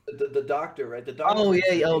 like the doctor, right? The doctor. Oh makes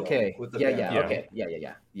yeah, the yeah, deal okay. with the Yeah, Baron, yeah, right? okay.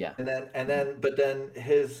 Yeah. But then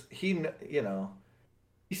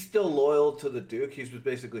he's still loyal to the Duke. He's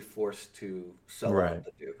basically forced to sell Right. out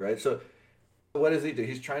the Duke, right? So what does he do?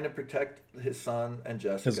 He's trying to protect his son and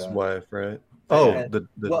Jessica. his wife, right? Oh, And- the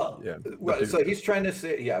Right, so Duke. he's trying to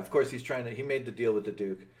say, yeah, of course he made the deal with the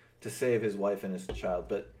Duke to save his wife and his child,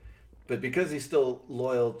 but because he's still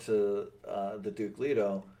loyal to the Duke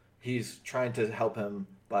Leto, he's trying to help him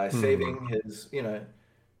by saving his, he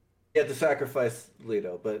had to sacrifice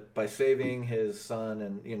Leto, but by saving his son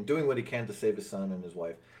and doing what he can to save his son and his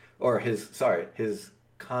wife, or his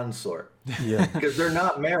consort, Yeah. because they're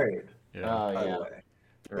not married, Yeah. Oh by yeah. the way.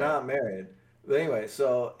 They're Right. not married. But anyway,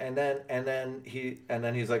 so and then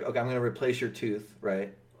he's like, okay, I'm gonna replace your tooth,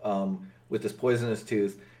 right? With this poisonous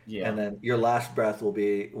tooth, Yeah. and then your last breath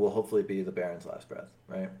will hopefully be the Baron's last breath,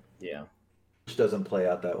 right? Yeah. Which doesn't play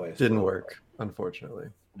out that way. Didn't so- work, unfortunately.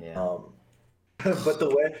 Yeah. But the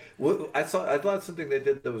way I thought something they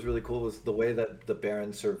did that was really cool was the way that the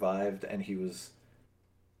Baron survived and he was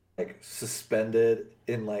like suspended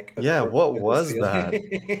in like a Yeah, crypt what in the was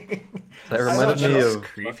ceiling. That I reminded don't me know. of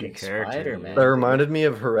creepy Fucking character. Spider-Man. that reminded me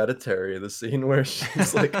of Hereditary, the scene where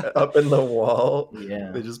she's like up in the wall.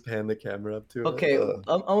 Yeah. They just pan the camera up to Okay, it.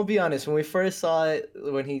 I'm gonna be honest. When we first saw it,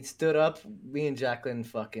 when he stood up, me and Jacqueline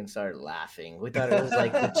fucking started laughing. We thought it was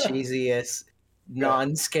like the cheesiest,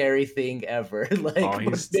 non-scary thing ever. Like, Oh, but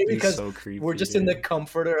he's maybe because so creepy. we're just in the dude.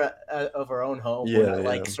 comfort of our own home. We're Yeah, not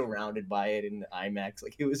like yeah. surrounded by it in IMAX.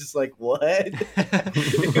 Like, it was just like, what?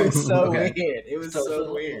 It was so Okay. weird. It was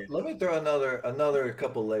so weird. Let me throw another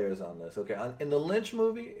couple layers on this. Okay, in the Lynch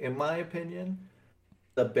movie, in my opinion,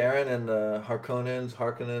 the Baron and the Harkonnens,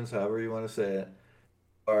 however you want to say it,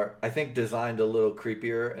 are I think designed a little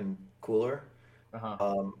creepier and cooler.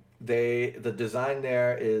 Uh-huh. The design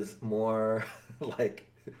there is more like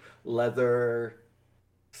leather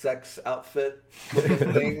sex outfit looking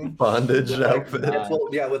thing. Bondage With, like,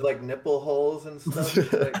 outfit. with like nipple holes and stuff.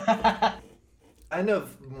 It's, like, kind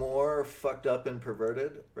of more fucked up and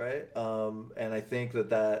perverted, right? And I think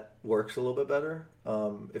that works a little bit better,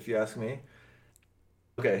 if you ask me.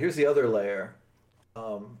 Okay, here's the other layer,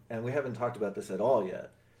 and we haven't talked about this at all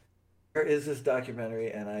yet. there is this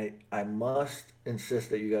documentary, and I must insist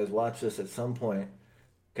that you guys watch this at some point.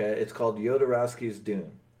 Okay, it's called Jodorowsky's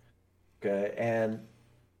Dune. Okay, and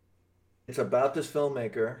it's about this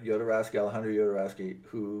filmmaker, Jodorowsky, Alejandro Jodorowsky,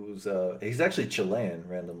 who's he's actually Chilean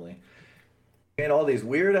randomly. He made all these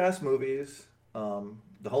weird ass movies,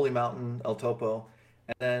 The Holy Mountain, El Topo,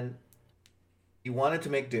 and then he wanted to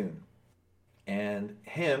make Dune. And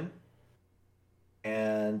him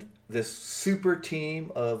and this super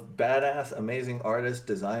team of badass, amazing artists,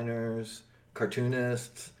 designers,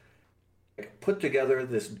 cartoonists put together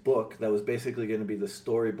this book that was basically going to be the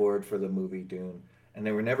storyboard for the movie Dune. And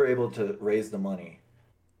they were never able to raise the money.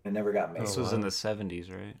 It never got made. This was in the 70s,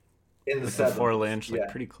 right? In the Like 70s. before Lynch, like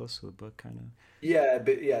Yeah. pretty close to the book, kind of. Yeah,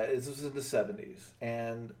 but yeah, this was in the 70s.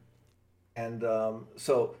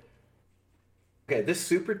 So okay, this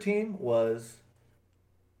super team was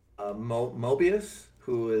Mobius,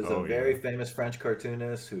 who is a Oh, very yeah. famous French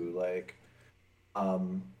cartoonist who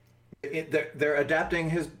um they're adapting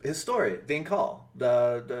his story, The Incal,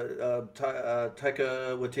 Taika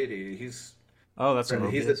Waititi. Oh, that's He's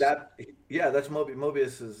Mobius. yeah, that's Mobius.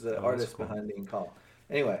 Mobius is the Oh, that's artist cool. behind The Incal.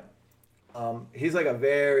 Anyway, he's like a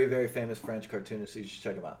very, very famous French cartoonist. You should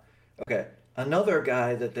check him out. Okay, another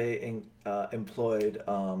guy that they employed,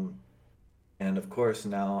 and of course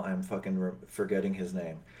now I'm fucking forgetting his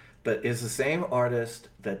name, but is the same artist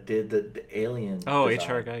that did the Alien. Oh, design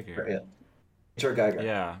H.R. for Geiger. H.R. Geiger.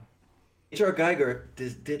 Yeah. H.R. Geiger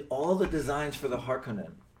did all the designs for the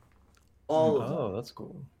Harkonnen, all of them. Oh, that's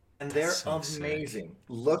cool. And they're That's so sick. amazing.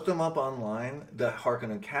 Look them up online, the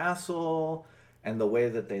Harkonnen Castle and the way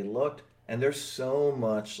that they looked. And there's so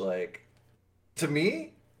much to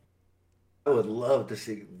me, I would love to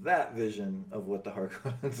see that vision of what the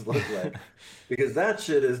Harkonnens look like. Because that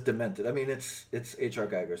shit is demented. I mean, it's H.R.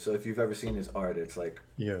 Geiger. So if you've ever seen his art, it's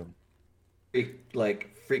Yeah.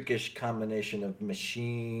 freakish combination of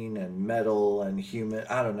machine and metal and human.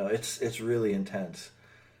 I don't know. It's really intense.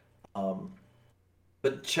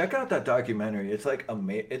 But check out that documentary. It's like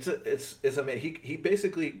amazing. It's amazing. He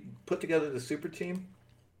basically put together the super team.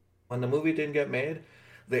 When the movie didn't get made,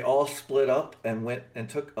 they all split up and went and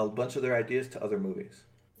took a bunch of their ideas to other movies.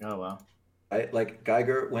 Oh wow. Right? Like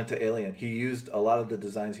Geiger went to Alien. He used a lot of the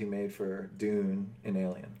designs he made for Dune in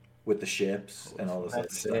Alien with the ships and all this other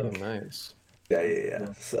That's stuff. Oh, nice.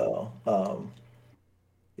 Yeah. So,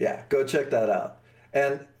 yeah, go check that out.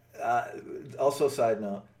 And also, side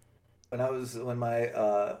note, when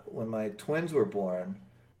my twins were born,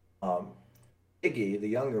 Iggy, the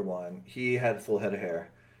younger one, he had full head of hair.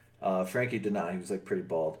 Frankie did not. He was pretty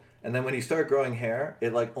bald. And then when he started growing hair,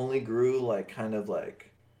 it only grew kind of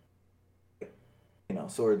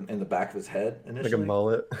sort of in the back of his head Like a initially.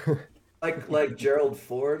 mullet. Like Gerald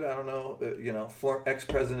Ford, I don't know,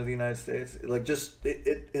 ex-president of the United States. Just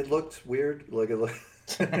it looked weird. It looked,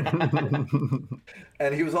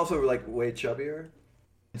 and he was also way chubbier.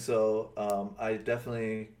 So I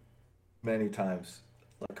definitely many times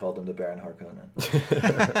called him the Baron Harkonnen.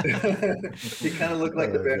 He kind of looked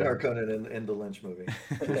like the Oh, Baron yeah. Harkonnen in the Lynch movie.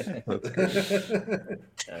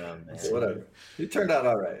 Oh, man. So whatever. He turned out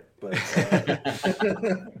all right, but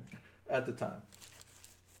at the time.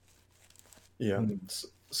 Yeah.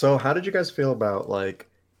 So how did you guys feel about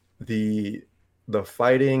the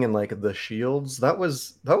fighting and the shields? That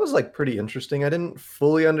was pretty interesting. I didn't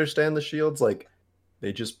fully understand the shields.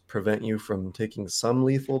 They just prevent you from taking some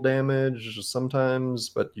lethal damage sometimes,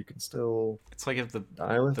 but you can still It's like if the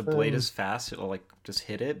die with the blade them. is fast, it'll just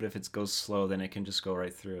hit it, but if it goes slow, then it can just go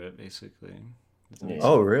right through it, basically. Does that make Yeah.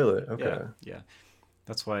 Oh, sense? really? Okay. Yeah.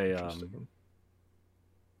 That's why Interesting.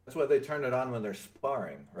 That's why they turn it on when they're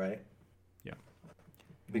sparring, right? Yeah.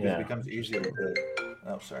 Because Yeah. it becomes easier to.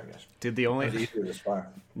 Oh, sorry, guys. Dude, the It's only easier to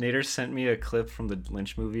spar. Nader sent me a clip from the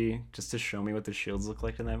Lynch movie just to show me what the shields look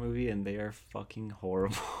like in that movie, and they are fucking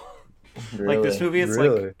horrible. Like this Really? movie, it's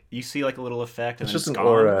Really? you see a little effect and It's then just an gone.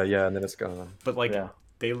 aura, yeah, and then it's gone. But Yeah.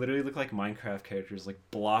 they literally look like Minecraft characters,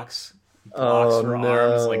 blocks Oh, for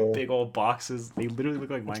arms, no. big old boxes. They literally look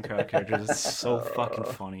like Minecraft characters. It's so fucking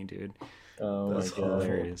funny, dude. Oh my That's god.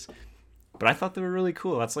 Hilarious. But I thought they were really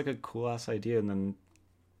cool. That's a cool ass idea. And then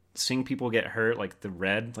seeing people get hurt, the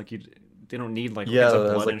red, they don't need Yeah, loads of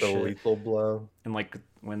that blood was and the shit. lethal blow. And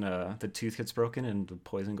when the tooth gets broken and the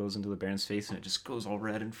poison goes into the Baron's face and it just goes all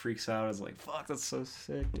red and freaks out. I was like, fuck, that's so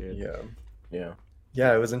sick, dude. Yeah. Yeah.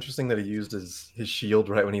 Yeah, it was interesting that he used his shield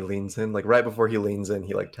right when he leans in. Right before he leans in,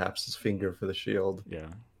 he taps his finger for the shield. Yeah.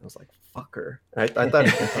 I was like, fucker. I thought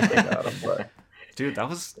he did something about him, but Dude, that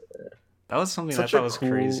was something Such I a thought was cool-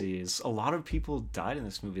 crazy. Is a lot of people died in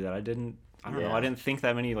this movie that I didn't I don't know. Yeah. I didn't think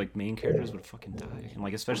that many like main characters would fucking die, and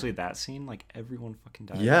like especially that scene, like everyone fucking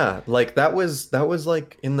died. Yeah, like that was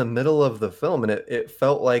like in the middle of the film, and it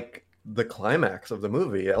felt like the climax of the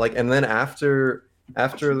movie. Like, and then after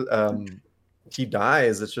he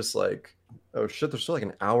dies, it's just like, oh shit, there's still like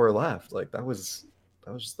an hour left. Like that was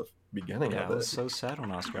just the beginning Yeah, of I was it. so sad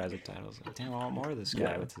when Oscar Isaac died. I was like, damn, I want more of this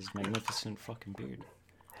guy Yeah. with his magnificent fucking beard.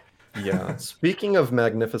 Yeah. Speaking of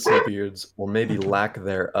magnificent beards, or maybe lack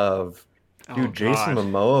thereof, dude, Oh, Jason God.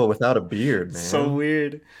 Momoa without a beard, man. So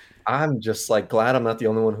weird. I'm just like glad I'm not the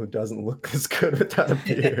only one who doesn't look this good without a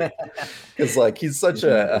beard. Because like he's such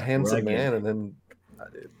a handsome Rugged. man, and then man,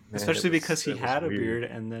 Especially it was- because he it was had a weird. beard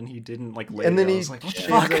and then he didn't like later. And then I he was like, what the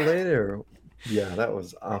shaved fuck? it later. Yeah, that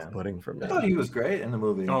was off-putting for me. I thought he was great in the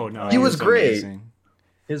movie. Oh no, He was great. amazing.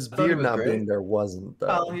 His I thought he beard was not great. being there wasn't though.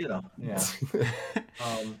 Well, you know, yeah.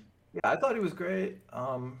 Yeah, I thought he was great.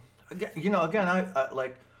 Again, you know, again, I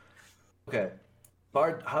like. Okay,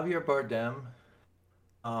 Javier Bardem.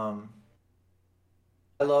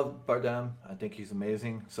 I love Bardem. I think he's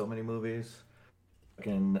amazing. So many movies.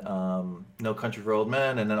 Fucking No Country for Old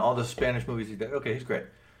Men, and then all the Spanish movies he did. Okay, he's great.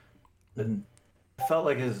 But I felt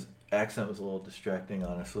like his accent was a little distracting,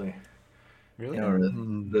 honestly. Really? You know,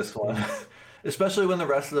 really. This one, especially when the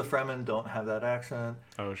rest of the Fremen don't have that accent,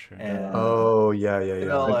 Oh sure. and Oh yeah, yeah, you yeah.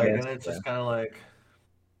 know, like, Against and it's them. just kind of like,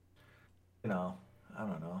 you know, I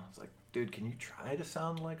don't know. It's like, dude, can you try to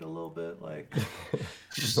sound like a little bit like?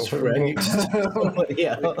 Right.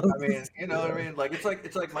 Yeah. I mean, you know what I mean? Like, it's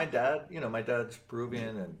like my dad. You know, my dad's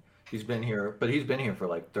Peruvian, and he's been here, but he's been here for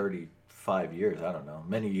like 35 years. I don't know,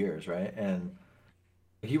 many years, right? And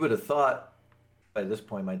he would have thought by this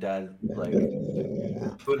point my dad like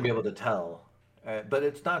wouldn't be able to tell, but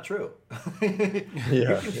it's not true.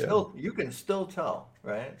 You can still tell,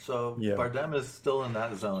 right? So Yeah. Bardem is still in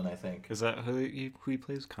that zone, I think. Is that who he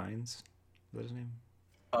plays? Kynes? Is that his name?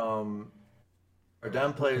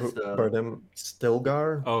 Bardem plays the Bardem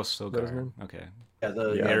Stilgar. Oh, so That his good. name? Okay.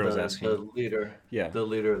 Yeah, Aaron was asking. the leader, Yeah. the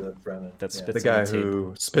leader of the Fremen. That yeah. spits The on guy the table.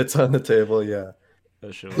 who spits on the table, yeah.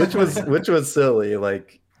 That shit Which was silly.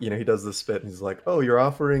 Like, you know, he does the spit and he's like, "Oh, you're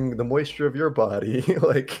offering the moisture of your body."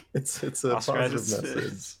 Like it's a Oscar positive Isaac's message.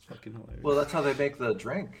 is fucking hilarious. Well, that's how they make the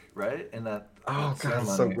drink, right? In that Oh, that God, it's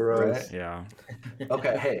so ceremony, gross. right? yeah.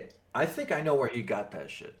 Okay, hey, I think I know where he got that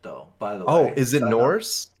shit, though. By the Oh, way, is it I know-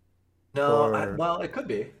 Norse? No, or- well, it could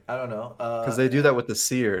be. I don't know. Because they do that with the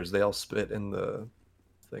seers. They all spit in the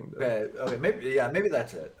thing. Okay, maybe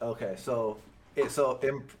that's it. Okay, so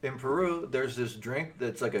in Peru, there's this drink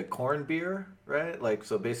that's like a corn beer, right? Like,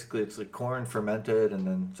 so basically, it's like corn fermented, and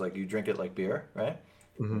then it's like you drink it like beer, right?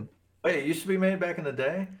 Mhm. Wait, it used to be made back in the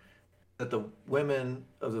day that the women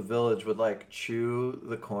of the village would like chew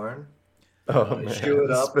the corn, Oh man, chew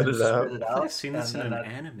it up, spit and it out. spit it I out. I've seen this in and an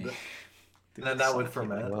then anime. and then that would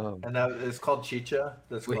ferment, Wow. and that is called chicha.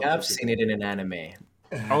 That's We called have chicha. seen it in an anime.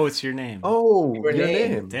 Oh, it's your name. Oh, Your your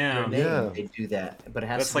name. name. Damn. Your name, Yeah. They do that, but it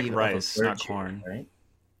has That's to be like of a rice, not virtue, corn. right?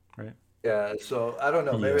 Yeah, so I don't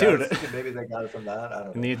know. Maybe Yeah. I was Dude. thinking maybe they got it from that. I don't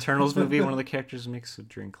know. In the Eternals movie, one of the characters makes a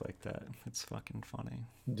drink like that. It's fucking funny.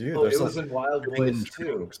 Dude, Oh, there's it was some in Wild drinking Boys too.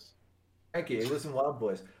 drinks. Frankie, it was in Wild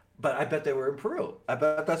Boys, but I bet they were in Peru. I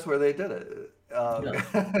bet that's where they did it.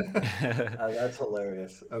 That's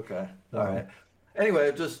hilarious. Okay, all Wow. right.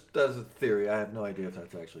 Anyway, just as a theory, I have no idea if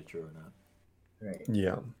that's actually true or not. Right.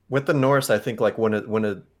 Yeah, with the Norse, I think like when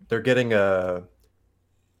they're getting a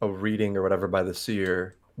reading or whatever by the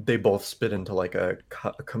seer, they both spit into like a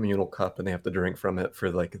communal cup and they have to drink from it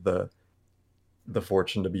for like the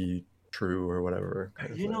fortune to be true or whatever.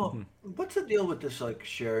 kind of You thing. know, what's the deal with this like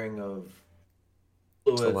sharing of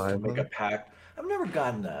fluids to Saliva? make a pact? I've never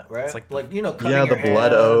gotten that, right? It's like you know, cutting Yeah, the your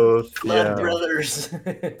blood hand. oath. Blood Yeah. brothers.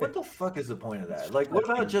 What the fuck is the point of that? Like, what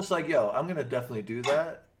about just like, yo, I'm gonna definitely do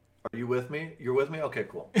that. Are you with me? You're with me? Okay,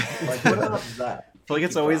 cool. Like, what about that? I feel like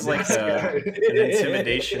it's always like Yeah. an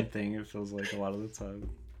intimidation thing. It feels like a lot of the time.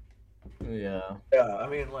 Yeah. Yeah, I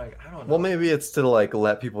mean, like, I don't know. Well, maybe it's to like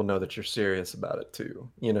let people know that you're serious about it too.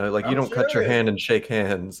 You know, like you I'm don't cut your serious. hand and shake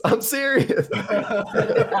hands. I'm serious.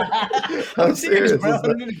 I'm serious, bro. it's I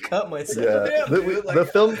like- need to cut myself. Yeah, Damn, the, dude, like- the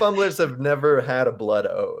film fumblers have never had a blood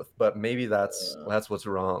oath, but maybe that's what's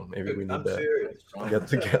wrong. Maybe we need I'm to serious. get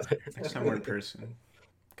together. Next time we're in person,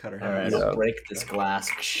 cut our All right, hands. Yeah. I'll break this glass.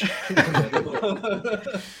 I'm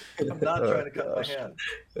not trying to cut my gosh. hand.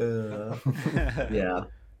 Yeah.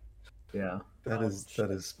 Yeah. That is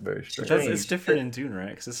very But strange. that's, it's different in Dune, right?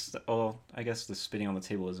 Because it's I guess the spitting on the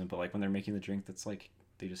table isn't, but like when they're making the drink, that's like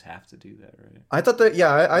they just have to do that, right? I thought that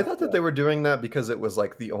I thought that they were doing that because it was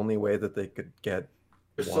like the only way that they could get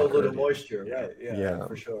There's so water. little moisture, right? Yeah, Yeah.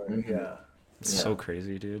 for sure. Mhm. Yeah. It's so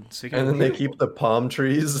crazy, dude. And then they keep the palm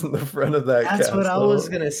trees in the front of that That's castle. what I was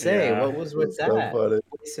gonna say. Yeah. What was with It's so that? funny.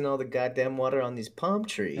 Wasting all the goddamn water on these palm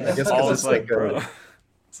trees. I guess Paul 'cause was it's like, like bro. a-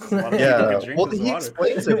 this is a lot of people Yeah, could drink well, this he water.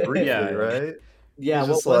 explains it briefly, Yeah. right? Yeah, He's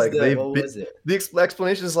what just was like, the they've what been- was it? The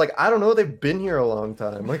explanation is like, I don't know, they've been here a long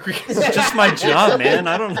time. Like, we It's just my job, man.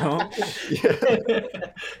 I don't know.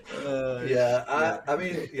 yeah. Yeah, I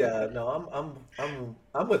mean, yeah, no,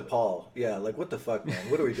 I'm with Paul. Yeah, like what the fuck, man?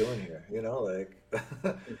 What are we doing here? You know, like.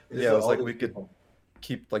 Yeah, it was all like these we could people.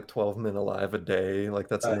 keep like 12 men alive a day. Like,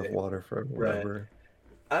 that's enough Right. water for Right. whatever.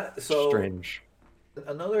 So Strange.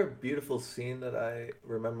 another beautiful scene that I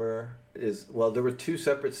remember is, well, there were two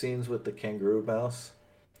separate scenes with the kangaroo mouse,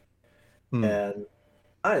 Hmm. and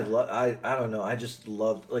I don't know, I just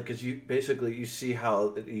loved, like, because you see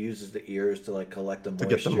how it uses the ears to like collect the To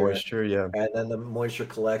get the moisture, yeah. and then the moisture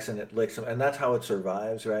collects and it licks them, and that's how it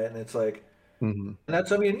survives, right? And it's like, Mhm. and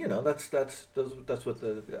that's, I mean, you know, that's what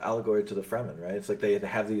the allegory to the Fremen, right? It's like they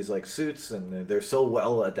have these like suits, and they're so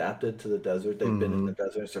well adapted to the desert. They've been in the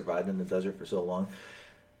desert, survived in the desert for so long.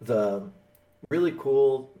 The really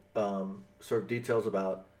cool sort of details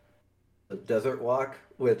about the desert walk,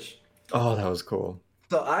 which, Oh, that was cool.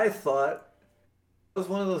 so I thought it was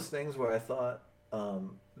one of those things where I thought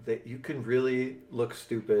that you can really look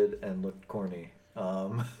stupid and look corny,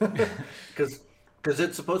 because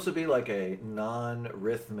it's supposed to be like a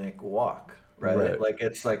non-rhythmic walk, right? Right. Like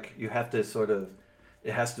it's like you have to sort of,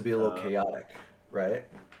 it has to be a little chaotic, right?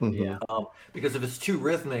 Mhm. Yeah, Because if it's too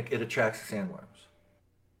rhythmic, it attracts sandworms.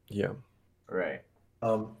 Yeah. right.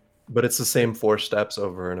 But it's the same 4 steps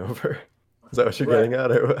over and over. Is that what you're Right.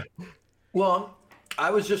 getting at? Well,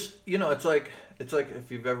 I was just, you know, it's like if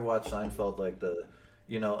you've ever watched Seinfeld, like the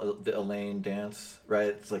Elaine dance, right?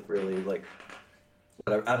 It's like really like,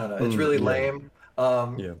 whatever, I don't know. It's really yeah. lame.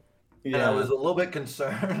 Yeah. And I was a little bit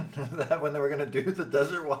concerned that when they were gonna do the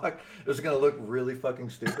desert walk, it was gonna look really fucking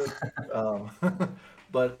stupid.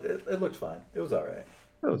 But it looked fine. It was all right.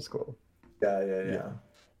 That was cool. Yeah.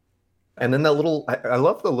 And then that little, I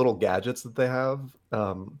love the little gadgets that they have.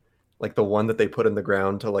 Like the one that they put in the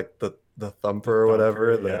ground to like the thumper or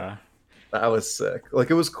whatever. Yeah. That was sick. Like,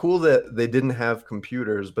 it was cool that they didn't have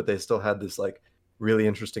computers, but they still had this like really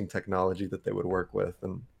interesting technology that they would work with.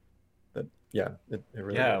 And that, yeah, it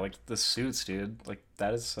really Yeah, worked. like the suits, dude. Like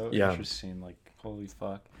that is so Yeah. interesting. Like holy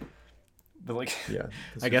fuck. But like, Yeah.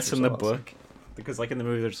 I guess suits in were the so awesome. book, because like in the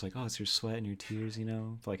movie, they're just like, oh, it's your sweat and your tears, you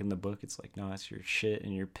know. But, like in the book, it's like, no, it's your shit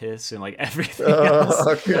and your piss and like everything else.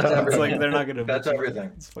 Oh, It's God. like they're not gonna. That's mention it.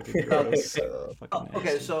 everything. It's fucking gross. Uh, Fucking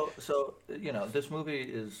Okay, nasty. so you know, this movie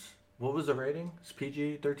is, what was the rating? It's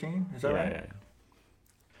PG-13. Is that yeah, right?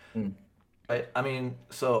 yeah. I mean,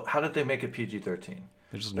 so how did they make it PG-13?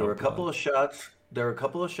 There's just There no were a couple blood. of shots. There were a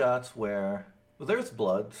couple of shots where, well, there's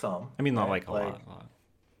blood, some. I mean, not right? like a lot.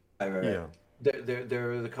 Right. Yeah. There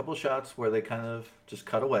were a couple of shots where they kind of just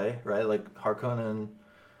cut away, right? Like Harkonnen,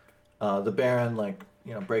 the Baron, like,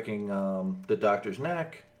 you know, breaking the doctor's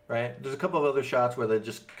neck, right? There's a couple of other shots where they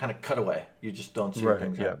just kind of cut away. You just don't see Right,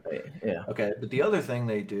 things yeah. happen. Right, yeah. Okay, but the other thing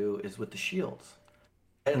they do is with the shields.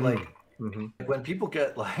 And like Mhm. when people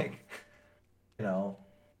get like, you know,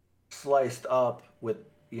 sliced up with,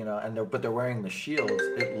 you know, and they're wearing the shields,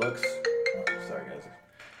 it looks, oh, sorry guys,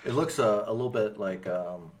 it looks a little bit like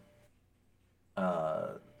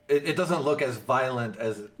it doesn't look as violent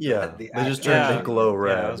as Yeah, the they just action. turned it glow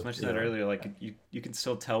red. Yeah, I was mentioning that Yeah. earlier. Like you can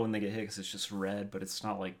still tell when they get hit because it's just red, but it's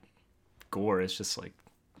not like gore. It's just like,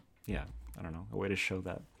 yeah, I don't know, a way to show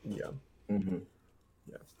that. Yeah. Mm-hmm.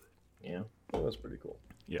 Yeah. Yeah. That was pretty cool.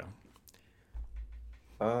 Yeah.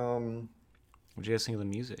 Um, What do you guys think of the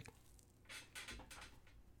music?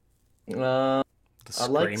 Uh, The I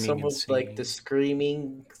like screaming some and of like the singing?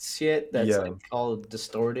 screaming shit that's Yeah. like all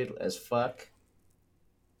distorted as fuck.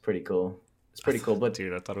 Pretty cool. It's pretty cool, but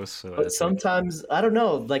Dude, I thought it was so. but epic. sometimes I don't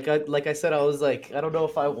know. Like I said, I was like, I don't know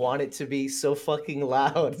if I want it to be so fucking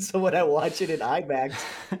loud. So when I watch it in IMAX,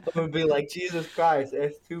 I'm gonna be like, Jesus Christ,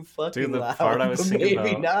 it's too fucking the loud. part I was But thinking maybe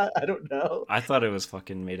about- not. I don't know. I thought it was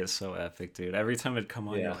fucking made it so epic, dude. Every time it'd come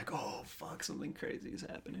on, you're Yeah. like, oh fuck, something crazy is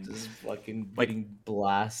happening. Just fucking Like, getting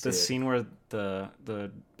blasted. The scene where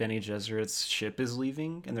the Bene Gesserit's ship is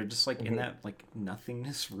leaving, and they're just like in that like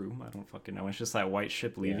nothingness room. I don't fucking know. It's just that white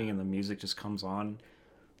ship leaving, and the music just comes on.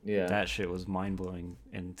 Yeah, That shit was mind blowing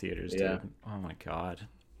in theaters, Yeah. dude. Oh my god.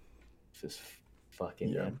 just fucking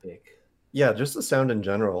Yeah. epic. yeah, just the sound in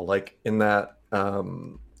general. Like in that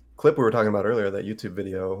clip we were talking about earlier, that YouTube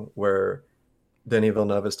video where Denis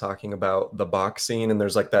Villeneuve is talking about the box scene, and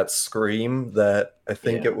there's like that scream that I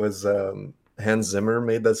think Yeah. it was Hans Zimmer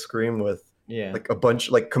made that scream with Yeah, like a bunch,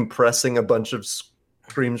 like compressing a bunch of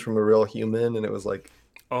screams from a real human, and it was like,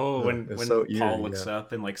 Oh, ugh, when it's so Paul eerie, looks yeah.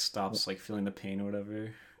 up and like stops like feeling the pain or whatever.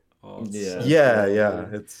 Oh, it's Yeah. so Yeah, cool, yeah,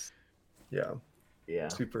 dude. it's yeah, Yeah.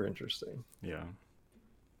 super interesting. Yeah.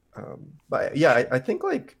 But yeah, I think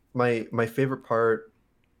like my favorite part,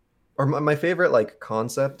 or my favorite like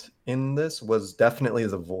concept in this was definitely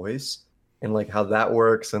the voice and like how that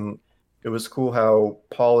works, and it was cool how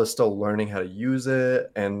Paul is still learning how to use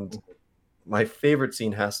it. And my favorite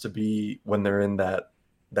scene has to be when they're in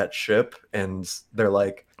that ship and they're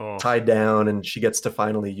like Oh, tied down, and she gets to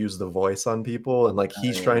finally use the voice on people, and like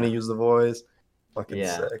he's trying to yeah. use the voice. Fucking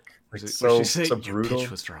Yeah. sick. Like was so she say so your brutal.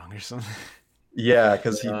 pitch was wrong or something? Yeah,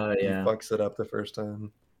 because he Yeah. fucks it up the first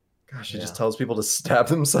time. Gosh, he Yeah. just tells people to stab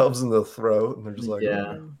themselves in the throat, and they're just like,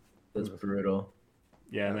 Yeah. "Oh." That's brutal.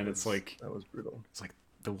 Yeah, and That then it's was- like that was brutal.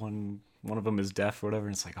 the one of them is deaf or whatever,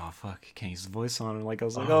 and it's like, oh fuck, can't use the voice on. And like I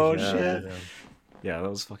was like, Oh, oh yeah, shit. yeah. Yeah, that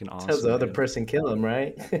was fucking awesome. Tells the other dude. person kill him,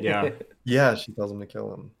 right? Yeah. Yeah, she tells him to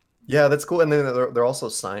kill him. Yeah, that's cool. And then they're also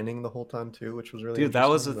signing the whole time too, which was really Dude, that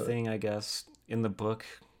was the interesting, but- thing, I guess. In the book,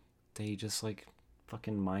 they just like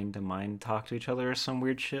fucking mind to mind talk to each other or some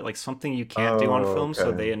weird shit. Like something you can't do on Oh, film, so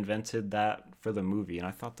okay. they invented that for the movie, and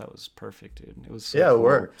I thought that was perfect, dude. It was so Yeah, it cool.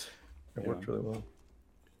 worked. It Yeah. worked really well.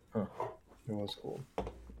 Huh. It was cool.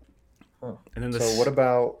 And then So what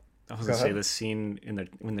about? I was go gonna say ahead. the scene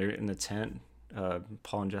when they're in the tent,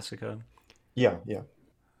 Paul and Jessica. Yeah, yeah.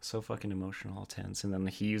 So fucking emotional, all tense, and then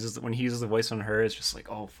when he uses the voice on her, it's just like,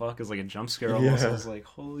 oh fuck, it's like a jump scare almost. I Yeah. was like,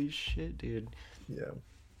 holy shit, dude. Yeah.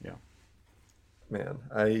 Yeah. Man,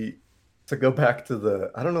 to go back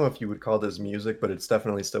to I don't know if you would call this music, but it's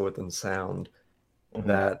definitely still within sound. Mhm.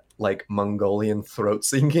 That like Mongolian throat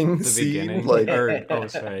singing The scene, beginning, like or oh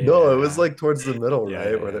sorry, no, yeah, it was yeah. like towards the middle, Yeah,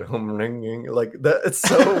 right, yeah, where yeah. they're hum ringing, like that. It's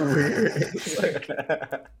so weird. It's like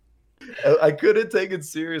I couldn't take it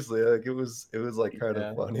seriously. Like it was like kind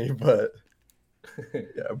Yeah. of funny, but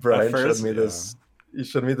yeah, Brian first, showed me yeah. this. He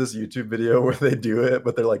showed me this YouTube video where they do it,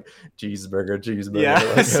 but they're like cheeseburger, cheeseburger. Yeah,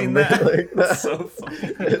 like, I've seen and that. like that. It's so funny.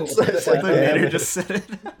 It's like the damn knitter it. just said it.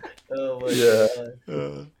 Oh my Yeah.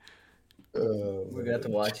 god. We're gonna have to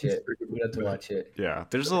watch it. We're gonna have to watch it. Yeah,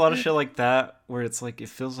 there's a lot of shit like that where it's like it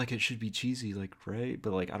feels like it should be cheesy, like right,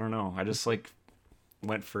 but like I don't know. I just like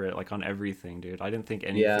went for it like on everything, dude. I didn't think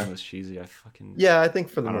anything Yeah. was cheesy. I fucking Yeah, I think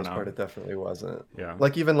for the I don't most know. part it definitely wasn't. yeah.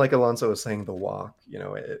 Like even like Alonso was saying, the walk,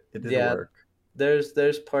 it did Yeah. work. There's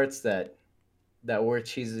parts that were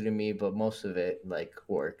cheesy to me, but most of it like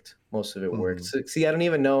worked. Most of it worked. Mhm. So, see, I don't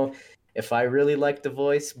even know if I really like the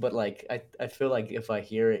voice, but like I feel like if I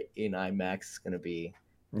hear it in IMAX, it's gonna be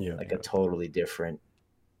Yeah, like a totally different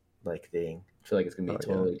like thing. I feel like it's gonna be a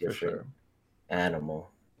totally for different sure,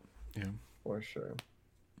 animal. for sure.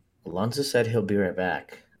 Alonso said he'll be right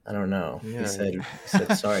back. I don't know. Yeah, he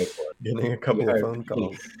said sorry for Getting a couple of heard phone me.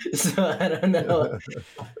 calls. it. So I don't know.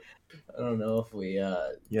 I don't know if we Yeah, I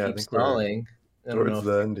keep think we're stalling. I don't know. towards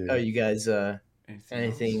the end. Are you guys else?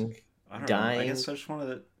 anything? I don't know. I dying? guess I just wanted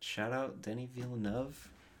to shout out Denis Villeneuve.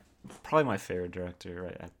 Probably my favorite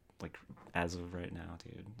director like as of right now,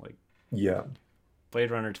 dude. Like Yeah,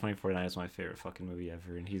 Blade Runner 2049 is my favorite fucking movie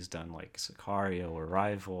ever, and he's done like Sicario,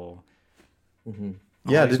 Arrival. Mhm.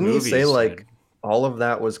 all yeah. these Didn't he say movies, like dude. all of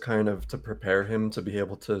that was kind of to prepare him to be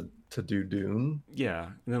able to do Dune? Yeah,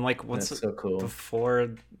 and then like once That's so cool. before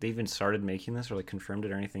they even started making this or like confirmed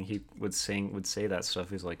it or anything, he would say that stuff.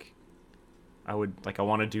 He's like, I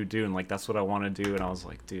want to do Dune, like that's what I want to do, and I was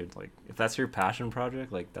like, dude, like if that's your passion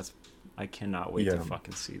project, like I cannot wait to Yeah.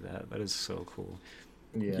 fucking see that. That is so cool.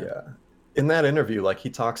 Yeah. In that interview, like he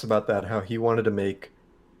talks about that, how he wanted to make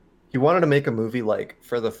a movie like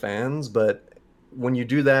for the fans, but when you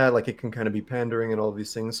do that, like it can kind of be pandering and all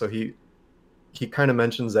these things. So he kind of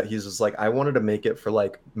mentions that he's just like, I wanted to make it for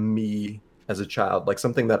like me as a child, like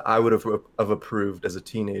something that I would have approved as a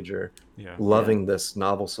teenager, Yeah. loving this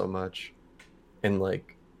novel so much. And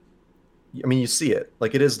like, I mean, you see it,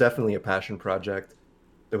 like it is definitely a passion project.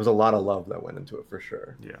 There was a lot of love that went into it for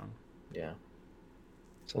sure. Yeah. Yeah.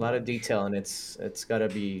 It's a lot of detail, and it's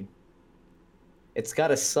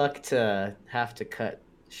gotta suck to have to cut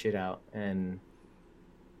shit out and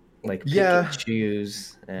like pick Yeah. and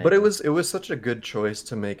choose. And, But it was such a good choice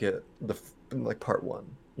to make it like part one,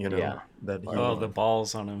 Yeah. that he, Oh, the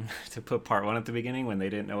balls on him to put part one at the beginning when they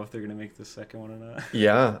didn't know if they're gonna make the second one or not.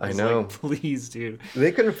 yeah, I was know. like, please, dude.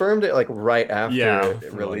 They confirmed it like right after Yeah, it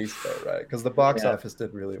for, like- released, though, right? Because the box Yeah. office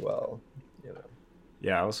did really well.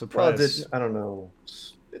 Yeah, I was Well, it surprised. did, I don't know.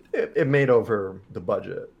 It made over the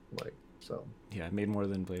budget, like so. Yeah, it made more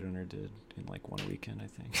than Blade Runner did in like one weekend, I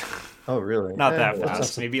think. Oh, really? Not that it's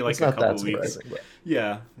fast, maybe, like, it's a not that couple weeks. surprising, but-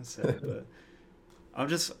 Yeah, that's it, but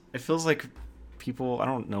it feels like people, I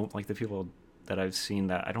don't know, like the people that I've seen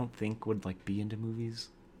that I don't think would like be into movies,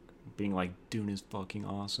 being like Dune is fucking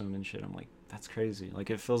awesome and shit. I'm like, that's crazy. Like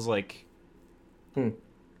it feels like,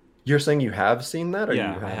 You're saying you have seen that, or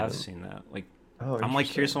yeah, you I have haven't? seen that. Like Oh, I'm like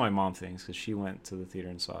curious interesting. what my mom thinks because she went to the theater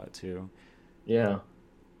and saw it too. Yeah.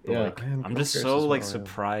 But Yeah. like, I am I'm just curious so as like well, yeah.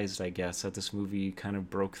 surprised, I guess, that this movie kind of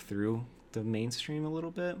broke through the mainstream a little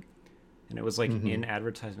bit, and it was like Mhm. in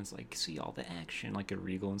advertisements, like see all the action, like at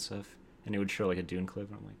Regal and stuff, and it would show like a Dune clip,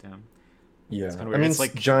 and I'm like, damn, Yeah, kind of I weird. mean, It's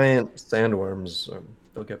like, giant sandworms.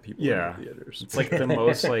 They'll get people yeah, in the theaters. it's like the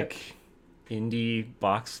most like indie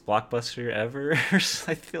box blockbuster ever.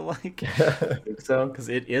 I feel like Think so? because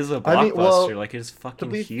it is a I mean, blockbuster, well, like it's fucking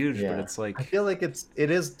be- huge, but yeah. it's I like feel like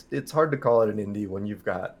it's hard to call it an indie when you've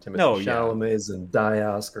got Timothy No, yeah. Chalamet and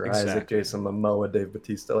Oscar Isaac, Exactly. Jason Momoa, Dave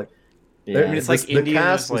Bautista. Like, Yeah. I mean, it's like the indie, and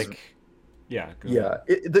cast there's is- like, yeah, go yeah,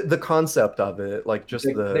 ahead. the concept of it, like just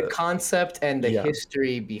The concept and the Yeah.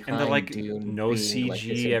 history And behind the like Dune no being, like,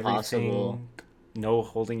 this CG, impossible. everything, no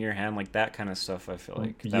holding your hand, like that kind of stuff. I feel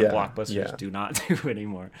like that Yeah, blockbusters yeah. do not do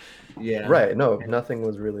anymore. Yeah. right. No, nothing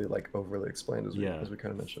was really like overly explained Yeah. as we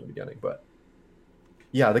kind of mentioned at the beginning, but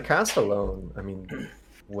yeah, the cast alone, I mean,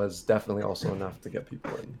 was definitely also enough to get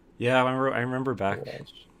people in. Yeah, I remember back to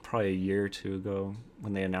watch. probably a year or two ago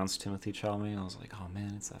when they announced Timothy Chalamet. I was like, oh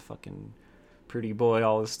man, it's that fucking pretty boy,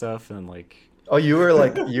 all this stuff, and like, Oh, you were well,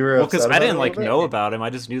 upset because I about it didn't a like little bit? know about him. I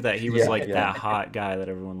just knew that he was Yeah, like yeah. that hot guy that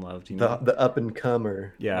everyone loved. You the know? the up and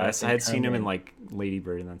comer. Yeah, Up I had and seen him in coming. like Lady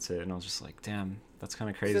Bird, and that's it. And I was just like, damn, that's kind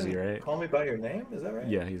of He's crazy, in right? Call Me by Your Name, is that right?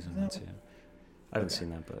 Yeah, he's in that No. too. I haven't Okay. seen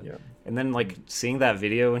that, but Yeah. and then like seeing that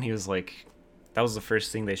video when he was like, that was the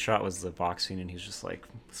first thing they shot was the box scene, and he's just like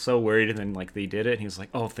so worried, and then like they did it, and he was like,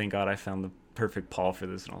 oh, thank God, I found the perfect Paul for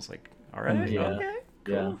this, and I was like, all right, Yeah. okay,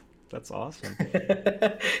 cool, Yeah. that's awesome.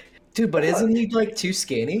 Dude, but isn't he like too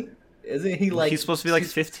skinny? Isn't he like He's supposed to be like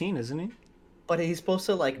 15, isn't he? But he's supposed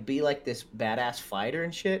to like be like this badass fighter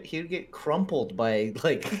and shit. He'd get crumpled by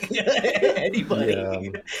like anybody. Yeah.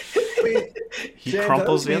 I mean, He James, I crumples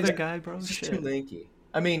was the meaning other to- guy, bro. He's too Shit. lanky.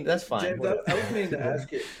 I mean, that's fine. James, I was meaning to ask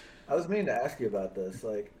you. I was meaning to ask you about this.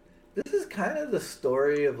 Like, this is kind of the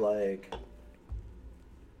story of like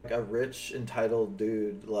a rich entitled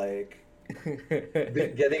dude, like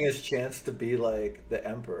getting his chance to be like the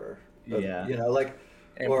emperor. Of- Yeah. You know, like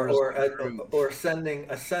Emperor's or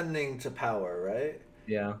ascending to power, right?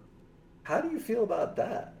 Yeah. How do you feel about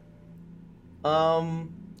that?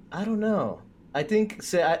 I don't know. I think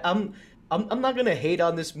so. I'm not gonna hate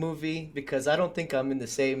on this movie because I don't think I'm in the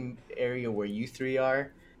same area where you three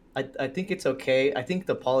are. I think it's okay. I think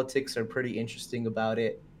the politics are pretty interesting about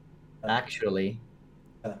it, actually.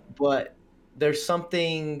 Yeah. But there's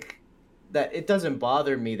something that it doesn't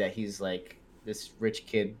bother me that he's like this rich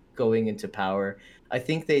kid going into power. I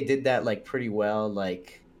think they did that like pretty well,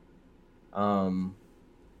 like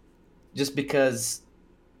just because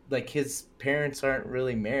like his parents aren't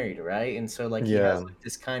really married, right? And so like he has Yeah. like,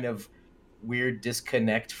 this kind of weird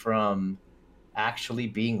disconnect from actually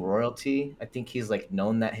being royalty. I think he's like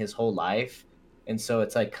known that his whole life. And so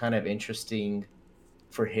it's like kind of interesting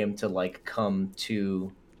for him to like come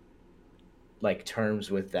to like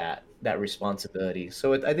terms with that responsibility.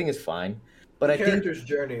 So I think it's fine. But I think Character's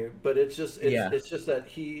journey, but it's Yeah. just that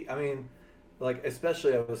he. I mean, like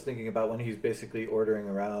especially I was thinking about when he's basically ordering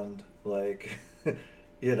around, like,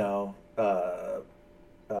 you know,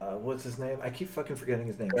 what's his name? I keep fucking forgetting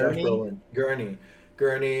his name. Gurney? Josh Brolin.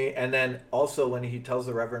 Gurney, and then also when he tells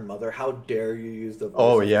the Reverend Mother, "How dare you use the voice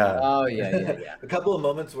Oh of yeah. oh yeah. a couple of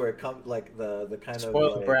moments where it comes like the kind of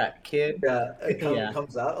Spoiled like, brat kid. Yeah, it Yeah.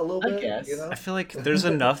 comes out a little I bit. guess. You know, I feel like there's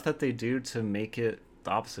enough that they do to make it the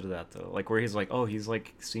opposite of that though. Like where he's like, oh, he's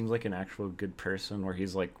like seems like an actual good person, where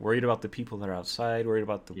he's like worried about the people that are outside, worried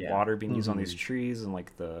about the Yeah. water being used on these Mhm. trees, and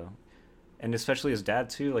like and especially his dad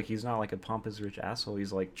too. Like he's not like a pompous rich asshole.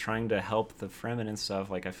 He's like trying to help the Fremen and stuff.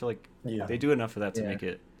 Like I feel like Yeah. they do enough of that to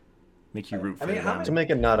Yeah. make you root I for mean, how them. To make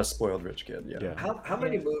it not a spoiled rich kid. Yeah. Yeah. how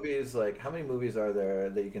many Yeah. movies are there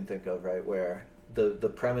that you can think of, right, where the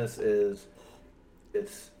premise is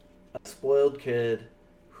it's a spoiled kid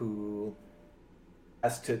who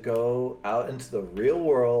has to go out into the real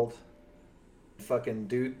world, fucking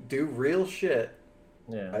do real shit,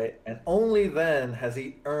 Yeah. right? And only then has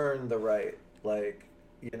he earned the right, like,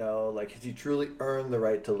 you know, like has he truly earned the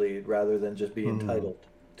right to lead rather than just be Mhm. entitled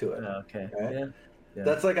to it. Okay. Right? Yeah. Yeah.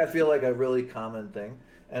 That's like I feel like a really common thing,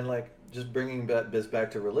 and like just bringing this back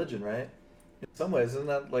to religion, right? In some ways, isn't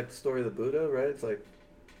that like the story of the Buddha, right? It's like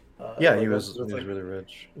Yeah, like he that's- was that's like- really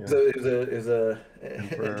rich. Yeah. is a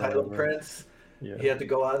Emperor or entitled whatever. prince Yeah. he had to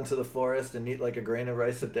go out into the forest and eat like a grain of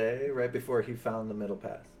rice a day right before he found the middle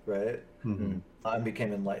path, right? Mhm. And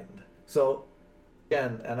became enlightened. So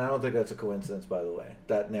again, and I don't think that's a coincidence, by the way.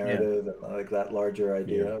 That narrative and like that larger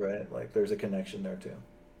idea, right? Like there's a connection there too.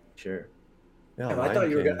 Sure. Yeah, And I Lion thought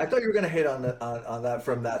you were King. gonna, I thought you were gonna hate on on that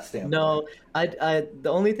from that standpoint. No, the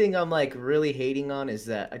only thing I'm like really hating on is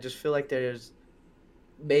that I just feel like there's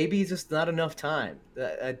maybe just not enough time.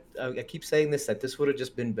 I keep saying this, that this would have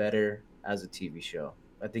just been better as a TV show.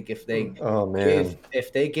 I think if they Oh man.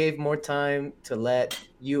 gave more time to let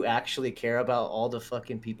you actually care about all the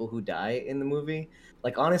fucking people who die in the movie.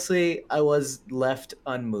 Like honestly, I was left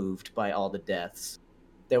unmoved by all the deaths.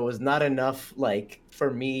 There was not enough like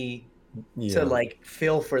for me Yeah. to like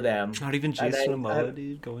feel for them. Not even And Jason I- Momoa,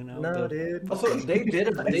 dude, going out. No, the- dude. Also, they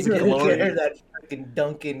did They His didn't glory. care that fucking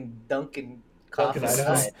Dunkin' coffee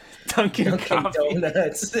Idaho. side. Dunkin' Dunkin' Coffee.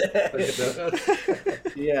 Donuts.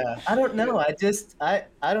 Yeah, I don't know.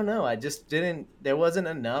 I don't know. I just didn't. There wasn't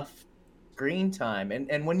enough screen time,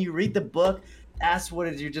 and when you read the book, that's what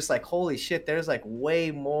it is. You're just like, holy shit. There's like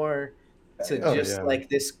way more to Oh, just yeah. like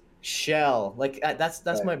this shell. Like that's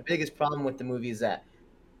Right. my biggest problem with the movie is that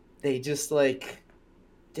they just like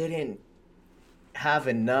didn't have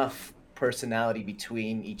enough personality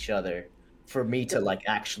between each other for me to like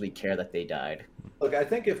actually care that they died. Look, I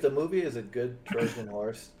think if the movie is a good Trojan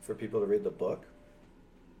horse for people to read the book,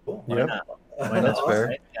 cool. Yep. not? Why not? That's fair.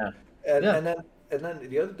 Right? Yeah. And, Yeah. and then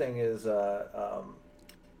the other thing is,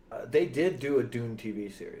 they did do a Dune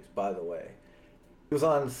TV series, by the way. It was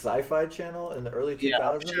on Sci-Fi Channel in the early 2000s. Yeah,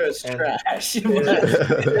 I'm sure it's and trash. it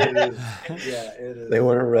is- yeah, it is. They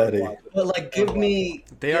weren't ready. But like, give me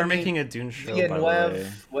They are give me making a Dune show, by the way.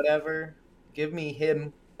 Villeneuve, whatever. Give me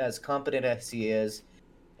him as competent as he is,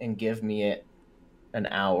 and give me it an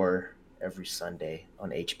hour every Sunday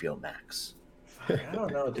on HBO Max. I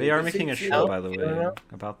don't know. Dude. They are See- making a see, show, like, by the You don't way, know?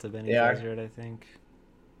 about the Benny They are? Gesserit, I think.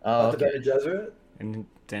 Oh, about the okay. Bene Gesserit? And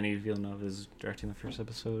Danny Villeneuve is directing the first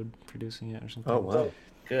episode, producing it or something. Oh wow.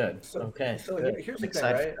 Good. So- Okay. so good. here's I'm the thing,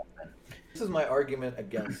 excited right? for that. This is my argument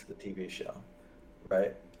against the TV show,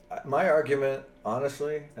 right? My argument,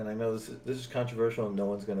 honestly, and I know this is controversial and no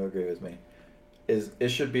one's going to agree with me, is it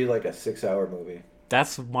should be like a 6-hour movie.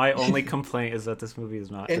 That's my only complaint is that this movie is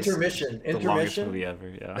not just Intermission, the longest intermission, movie ever.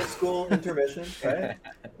 Yeah. high school intermission, right?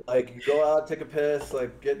 Like you go out, take a piss,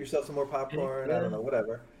 like get yourself some more popcorn, I don't know,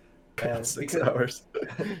 whatever. And 6 because- hours.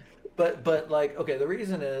 But like okay, the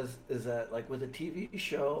reason is that like with a TV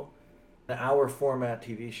show, an hour format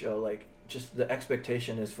TV show, like just the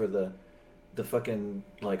expectation is for the fucking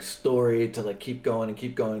like story to like keep going and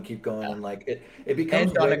keep going and keep going and like it becomes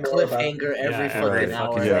End on way a more about, cliffhanger every Yeah, fucking every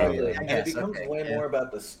hour. fucking Yeah. exactly. I And it guess, becomes okay, way yeah. more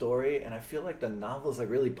about the story, and I feel like the novel is like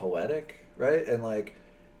really poetic, right? And like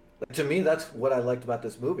to me, that's what I liked about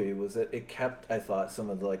this movie was that it kept, I thought,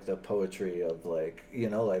 some of the, like the poetry of like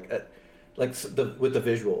with the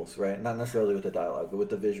visuals, right? Not necessarily with the dialogue, but with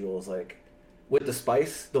the visuals, like with the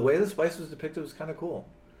spice. The way the spice was depicted was kind of cool,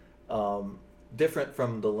 different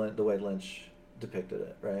from the way Lynch depicted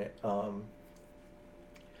it, right?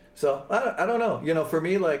 So I don't know. You know, for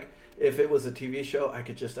me, like if it was a TV show, I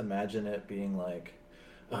could just imagine it being like,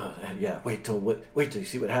 oh yeah, wait till you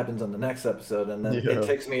see what happens on the next episode, and then Yeah. it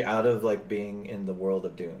takes me out of like being in the world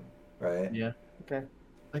of Dune, right? Yeah. Okay.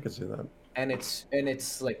 I could see that. And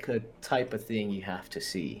it's like a type of thing you have to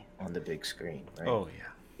see on the big screen, right? Oh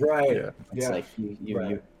yeah. Right. Yeah. It's like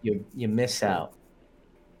you miss out.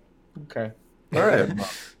 Okay. All right.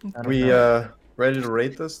 I don't We know. ready to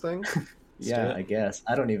rate this thing? Yeah, do it. I guess.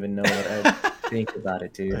 I don't even know what I think about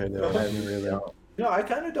it, dude. I know, I me really neither. don't. No, I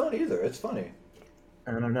kind of don't either. It's funny.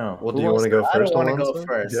 I don't know. Well, Who do you wants wanna go I don't first, want to go Alonso?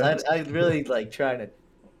 first. Yeah. I really like trying to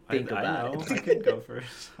think I about know. it. I could go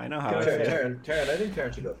first. I know how I feel. Taryn, I think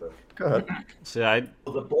Taryn should go first. Go ahead. So I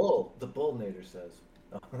Well, the bull nader says.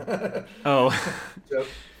 oh Joke.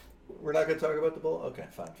 We're not going to talk about the bull? Okay,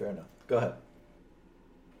 fine, fair enough. Go ahead.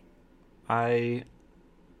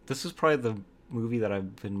 this is probably the movie that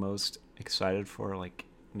I've been most excited for, like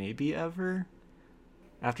maybe ever.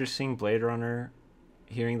 After seeing Blade Runner,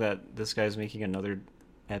 hearing that this guy's making another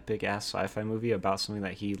epic ass sci-fi movie about something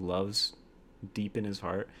that he loves deep in his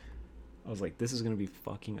heart, I was like, this is gonna be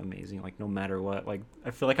fucking amazing. Like no matter what, like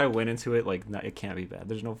I feel like I went into it like it can't be bad.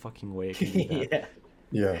 There's no fucking way it can be bad.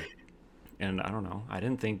 Yeah. Yeah. And I don't know. I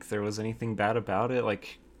didn't think there was anything bad about it.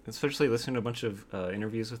 Like, especially listening to a bunch of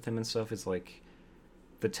interviews with him and stuff, it's like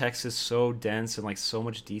the text is so dense and like so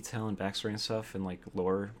much detail and backstory and stuff and like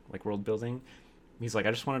lore, like world building. He's like,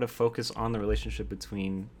 I just wanted to focus on the relationship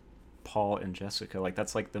between Paul and Jessica. Like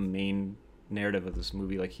that's like the main narrative of this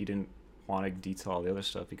movie. Like he didn't want to detail all the other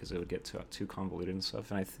stuff because it would get too convoluted and stuff.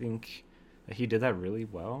 And I think he did that really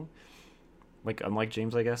well. Like unlike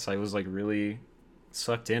James, I guess I was like really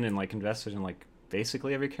sucked in and like invested in like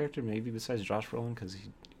basically every character, maybe besides Josh Brolin, because he's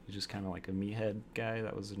just kind of like a meathead guy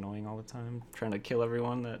that was annoying all the time, trying to kill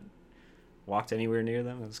everyone that walked anywhere near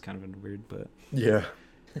them. It was kind of weird, but Yeah.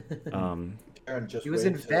 Taryn, just He was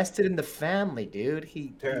wait invested in the family, dude.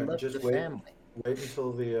 He Taryn, loved just the wait. fammy. Wait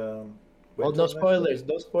until the. Well, no spoilers.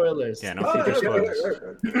 No spoilers. yeah, no Oh, future okay,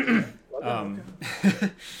 spoilers.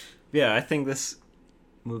 okay. Yeah, I think this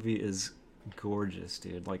movie is gorgeous,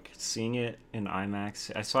 dude. Like seeing it in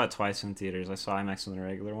IMAX, I saw it twice in theaters. I saw IMAX in the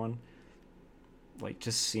regular one. Like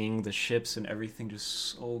just seeing the ships and everything just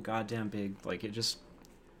so goddamn big, like it just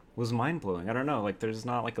was mind blowing. I don't know, like there's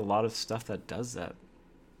not like a lot of stuff that does that,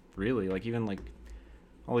 really. Like even like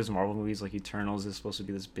all these Marvel movies, like Eternals, is supposed to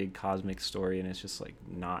be this big cosmic story, and it's just like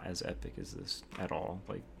not as epic as this at all.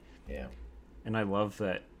 Like, Yeah. and I love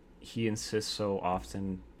that he insists so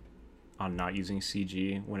often on not using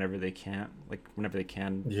CG whenever they can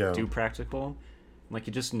Yeah. do practical. Like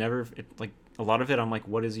it just never like a lot of it I'm like,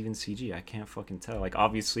 what is even CG? I can't fucking tell. Like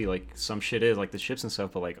obviously like some shit is like the ships and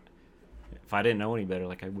stuff, but like if I didn't know any better,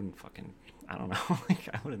 like I wouldn't fucking, I don't know. Like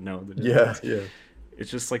I wouldn't know the Yeah. difference. Yeah.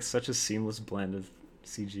 It's just like such a seamless blend of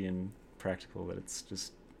CG and practical that it's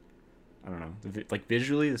just, I don't know. Like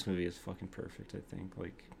visually this movie is fucking perfect, I think.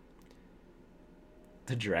 Like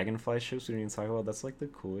the dragonfly ships we didn't even talk about, that's like the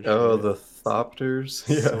coolest Oh, shit. the Thopters.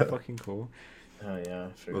 So Yeah. fucking cool. Oh yeah,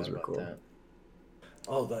 I forgot Those were about cool. that.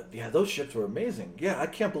 Oh, those ships were amazing. Yeah, I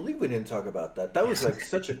can't believe we didn't talk about that. That was like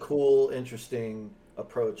such a cool, interesting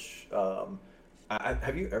approach.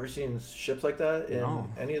 Have you ever seen ships like that in No.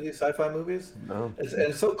 any of these sci-fi movies? No. And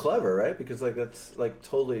it's so clever, right? Because like that's like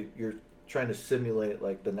totally you're trying to simulate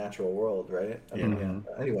like the natural world, right? I mean,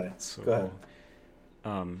 yeah. Anyway, So go ahead. cool.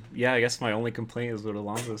 Yeah, I guess my only complaint is what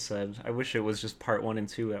Alonso said. I wish it was just part 1 and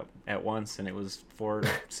 2 at once, and it was 4 to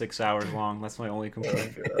 6 hours long. That's my only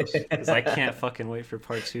complaint. Because I can't fucking wait for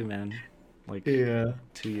part 2, man. Like, Yeah.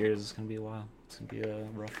 2 years is gonna be a while. It's gonna be a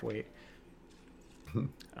rough wait.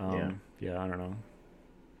 Yeah, I don't know.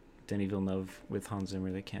 Denis Villeneuve with Hans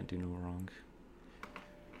Zimmer, they can't do no wrong.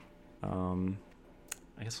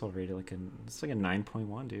 I guess I'll rate it it's like a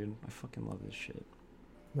 9.1, dude. I fucking love this shit.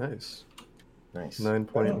 Nice. Nice.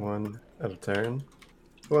 9.1 out of 10.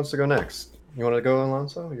 Who wants to go next? You want to go,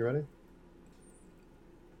 Alonso? You ready?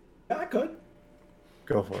 Yeah, I could.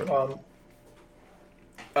 Go for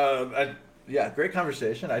it. Yeah, great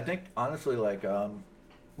conversation. I think honestly, like,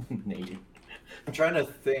 Nady. I'm trying to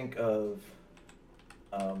think of,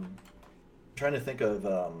 trying to think of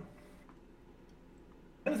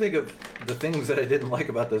the things that I didn't like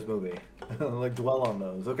about this movie. Like dwell on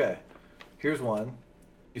those. Okay, here's one.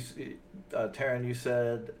 Taryn, you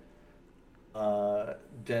said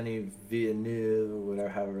Denis Villeneuve, whatever,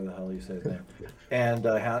 however the hell you say his name, and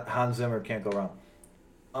Hans Zimmer can't go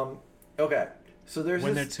wrong. Okay, so there's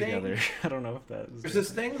When they're this thing, together, I don't know if that is. there's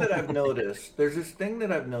this thing that I've noticed. There's this thing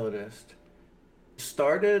that I've noticed.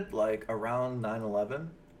 Started like around 9/11,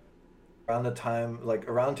 around the time like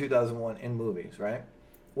around 2001 in movies, right?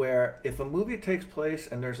 Where if a movie takes place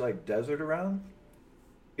and there's like desert around,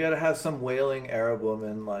 you gotta have some wailing Arab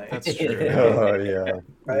woman like That's true. Oh, yeah.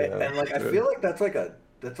 right? Yeah, And like I good. feel like that's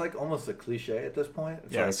like almost a cliche at this point.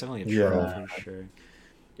 It's Yeah, like, it's definitely a Yeah. trope for sure.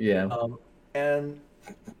 Yeah. and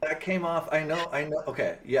that came off. I know.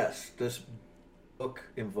 Okay, yes, this book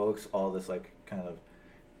invokes all this like kind of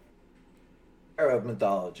Arab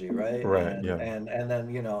mythology, right? Right, And, yeah. and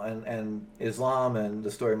then and Islam and the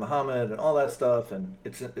story of Muhammad and all that stuff, and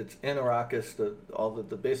it's in Arrakis. The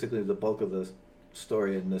basically the bulk of the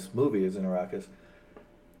story in this movie is in Arrakis.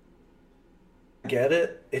 Get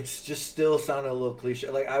it? It's just still sounded a little cliche.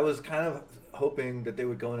 Like I was kind of hoping that they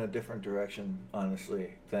would go in a different direction,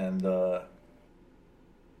 honestly, than the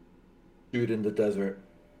dude in the desert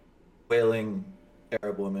wailing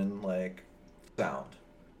Arab woman like sound.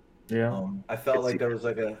 Yeah. I felt like there was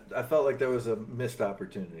a missed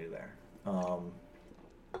opportunity there.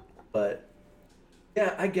 But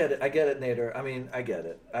yeah, I get it, Nader. I mean, I get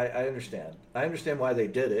it. I understand. I understand why they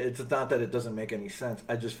did it. It's not that it doesn't make any sense.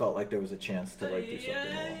 I just felt like there was a chance to like do something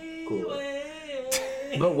a little cooler.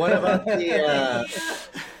 But what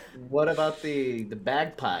about the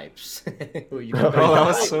bagpipes? Were you Oh, Oh, that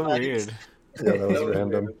was bagpipes? so weird. Yeah, that was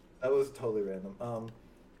random. weird. That was totally random.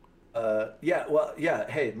 Yeah, well, yeah.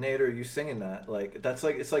 Hey, Nader, you singing that? Like that's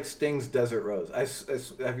like it's like Sting's "Desert Rose."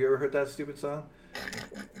 Have you ever heard that stupid song?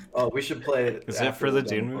 Oh, we should play it. Is it after for the we're done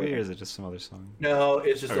Dune movie or recording. is it just some other song? No,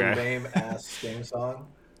 it's just a Okay. lame ass Sting song,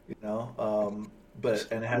 you know. But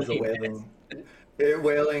and it has a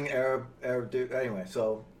wailing Arab dude. Anyway,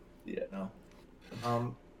 so Yeah. no.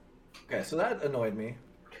 Okay, so that annoyed me.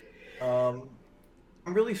 Um,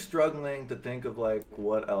 I'm really struggling to think of like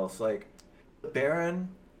what else. Like the Baron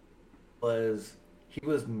he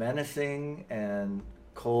was menacing and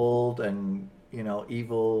cold and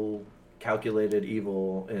evil, calculated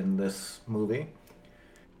evil in this movie.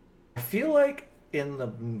 I feel like in the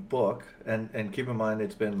book, and keep in mind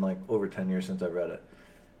it's been like over 10 years since I read it.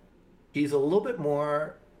 He's a little bit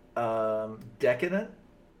more decadent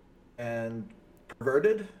and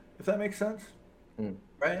perverted, if that makes sense, Mm.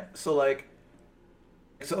 right? So like,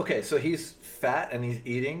 so okay, so he's fat and he's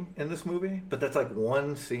eating in this movie, but that's like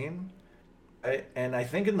one scene, right? And I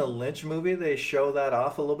think in the Lynch movie they show that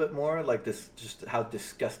off a little bit more, like this, just how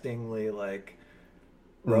disgustingly like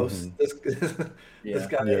gross Mhm. this Yeah.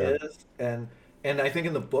 guy Yeah. is, and I think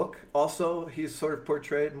in the book also he's sort of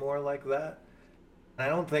portrayed more like that. I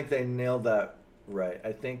don't think they nailed that right.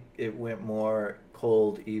 I think it went more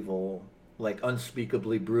cold, evil, like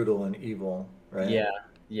unspeakably brutal and evil, right? Yeah.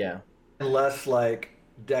 Yeah. And less like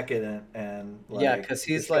decadent and Yeah, like because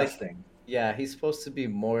he's like, disgusting. yeah, he's supposed to be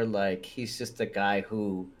more like he's just a guy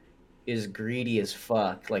who is greedy as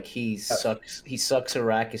fuck. Like Yes, he sucks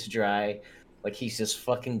Arrakis dry. Like he's just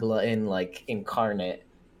fucking glutton, like incarnate.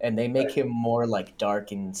 And they make right, him more like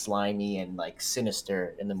dark and slimy and like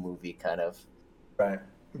sinister in the movie, kind of. right,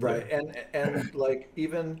 Yeah. right. And like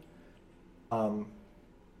even um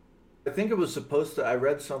I think it was supposed to I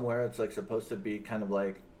read somewhere it's like supposed to be kind of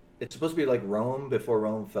like it's supposed to be like Rome before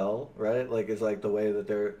Rome fell, right? Like it's like the way that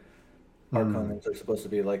their Mm. Harkonnens are supposed to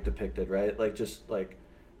be like depicted, right? Like just like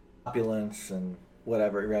opulence and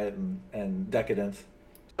whatever, right? And decadence.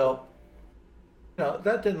 So,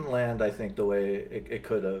 that didn't land, I think, the way it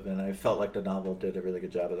could have, and I felt like the novel did a really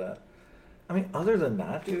good job of that. I mean, other than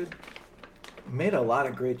that, dude, made a lot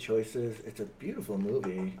of great choices. It's a beautiful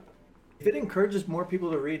movie. If it encourages more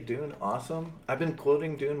people to read Dune, awesome. I've been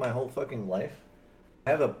quoting Dune my whole fucking life.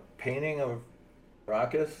 I have a painting of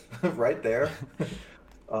Arrakis right there.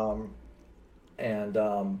 um, and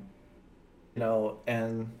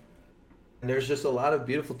and there's just a lot of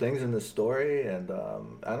beautiful things in this story, and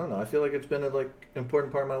I don't know. I feel like it's been a like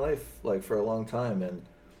important part of my life, like for a long time, and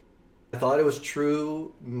I thought it was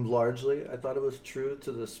true largely. I thought it was true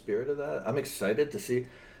to the spirit of that. I'm excited to see,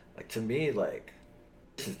 like to me, like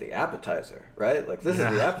this is the appetizer, right? Like this is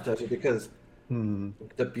the Yeah. appetizer because Mm.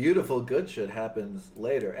 the beautiful good shit happens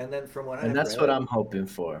later, and then from what And I've that's what read, I'm hoping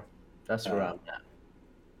for. That's where uh, I'm at.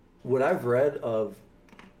 what I've read of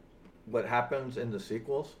what happens in the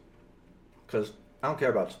sequels, because I don't care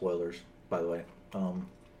about spoilers, by the way. Um,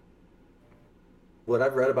 what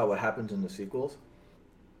I've read about what happens in the sequels,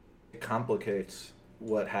 it complicates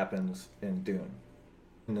what happens in Dune,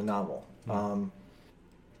 in the novel. Hmm.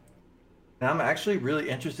 And I'm actually really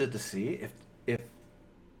interested to see if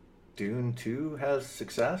Dune 2 has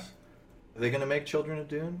success. Are they going to make Children of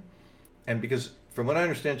Dune? And because from what I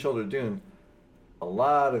understand, Children of Dune, a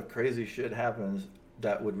lot of crazy shit happens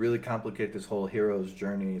that would really complicate this whole hero's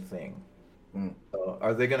journey thing. Mm. So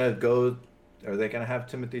are they gonna go? Are they gonna have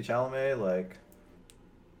Timothy Chalamet like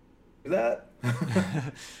do that?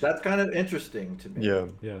 That's kind of interesting to me. Yeah.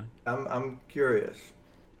 Yeah. I'm curious,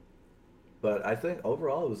 but I think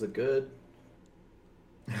overall it was a good.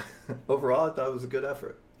 Overall, I thought it was a good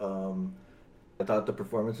effort. I thought the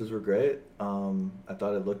performances were great. I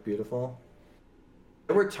thought it looked beautiful.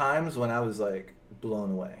 There were times when I was like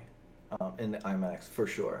blown away in the IMAX for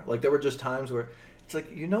sure. Like there were just times where it's like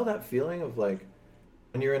that feeling of like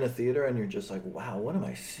when you're in a theater and you're just like, wow, what am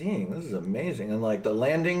I seeing? This is amazing. And like the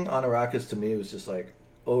landing on Arrakis to me was just like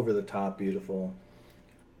over the top beautiful.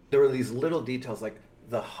 There were these little details like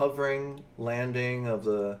the hovering landing of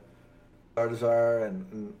the Artazar,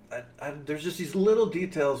 and there's just these little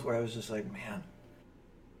details where I was just like, man,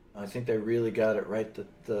 I think they really got it right.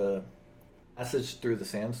 The passage through the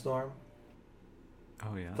sandstorm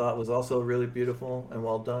Oh yeah. thought was also really beautiful and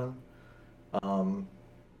well done. Um,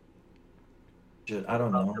 I What don't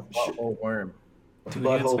about know. the butthole worm? The Dude, we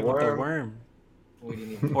didn't butthole talk about the worm. worm. We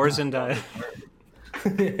didn't even Or talk about Zendaya. the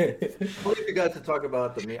worm. Well, if you got to talk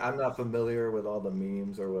about the meme, I'm not familiar with all the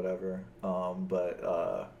memes or whatever. But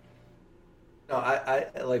no, I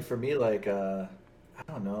like for me, like I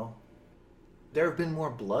don't know. There have been more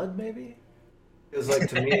blood, maybe. It's like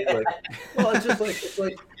to me, like, well,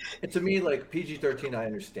 it's to me like PG-13. I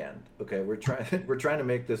understand. Okay, we're trying we're trying to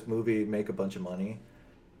make this movie make a bunch of money,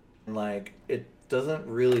 and like it doesn't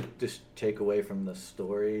really just take away from the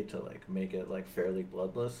story to like make it like fairly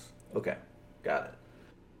bloodless. Okay, got it.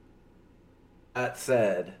 That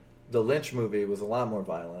said, the Lynch movie was a lot more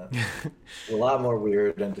violent, a lot more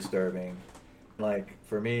weird and disturbing. Like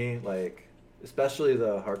for me, like especially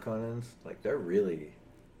the Harkonnens, like they're really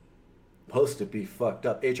supposed to be fucked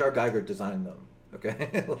up. H.R. Geiger designed them.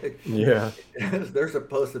 Okay, like Yeah. they're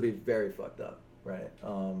supposed to be very fucked up, right?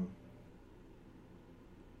 All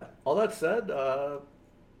that said, I'm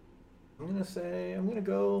gonna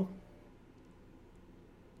go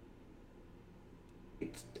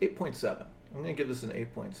 8.7. I'm gonna give this an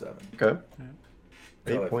 8.7. Okay.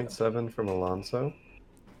 That's how I feel. 8.7 from Alonso.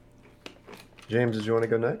 James, did you want to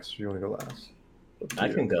go next or do you want to go last? Up to I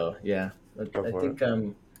you. can go. Yeah, Go I for think it.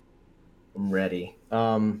 I'm ready.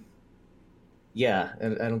 Yeah,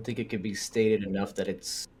 and I don't think it could be stated enough that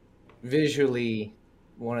it's visually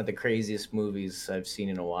one of the craziest movies I've seen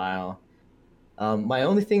in a while. My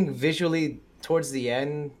only thing visually towards the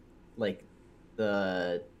end, like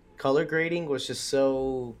the color grading was just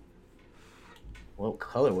so. What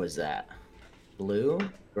color was that? Blue,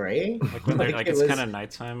 gray? Like when they're Like, like it it's was- kind of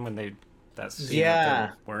nighttime when they that scene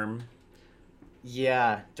Yeah. with the worm.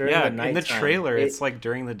 Yeah, during Yeah, the in the nighttime. trailer, It- it's like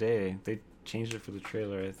during the day. They changed it for the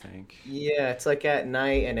trailer, I think. Yeah, it's like at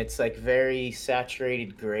night and it's like very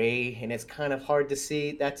saturated gray and it's kind of hard to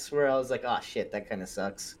see. That's where I was like, oh shit, that kind of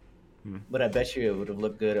sucks. Hmm. But I bet you it would have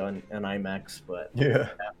looked good on IMAX. But Yeah.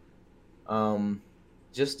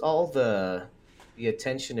 just all the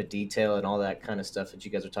attention to detail and all that kind of stuff that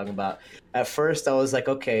you guys are talking about. At first, I was like,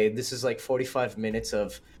 okay, this is like 45 minutes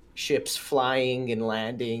of ships flying and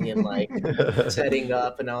landing and like setting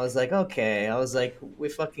up, and I was like, okay, I was like, we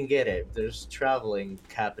fucking get it. There's traveling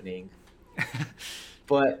happening,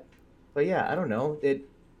 but yeah, I don't know. It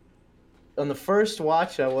on the first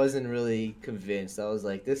watch, I wasn't really convinced. I was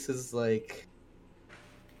like, this is like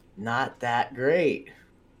not that great.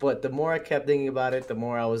 But the more I kept thinking about it, the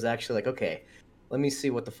more I was actually like, okay, let me see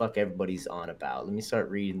what the fuck everybody's on about. Let me start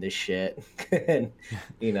reading this shit. And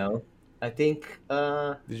I think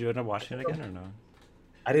Did you end up watching it again or no?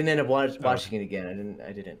 I didn't end up watching it again.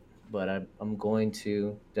 I didn't. But I'm going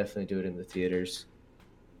to definitely do it in the theaters.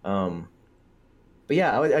 But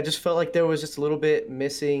yeah, I just felt like there was just a little bit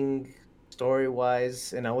missing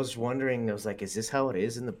story-wise, and I was wondering, I was like, is this how it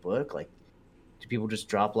is in the book? Like, do people just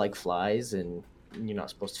drop like flies and you're not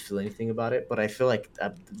supposed to feel anything about it? But I feel like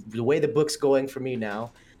the way the book's going for me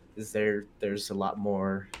now is there's a lot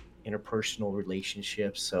more interpersonal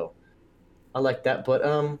relationships, so I like that. But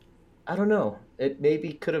I don't know. It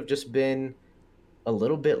maybe could have just been a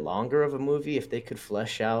little bit longer of a movie if they could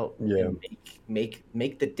flesh out Yeah. and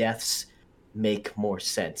make the deaths make more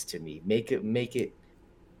sense to me. Make it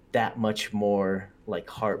that much more like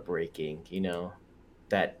heartbreaking,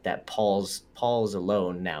 that Paul's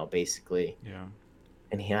alone now basically, Yeah.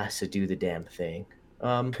 and he has to do the damn thing.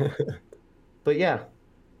 But yeah,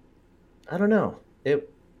 I don't know.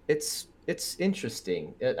 It's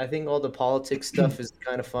interesting. I think all the politics stuff is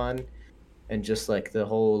kind of fun, and just like the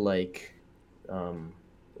whole like,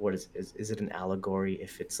 what is it an allegory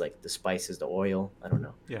if it's like the spice is the oil? I don't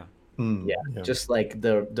know. Yeah. Yeah, just like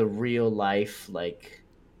the real life like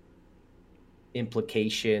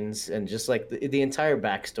implications and just like the entire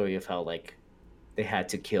backstory of how like they had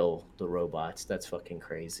to kill the robots. That's fucking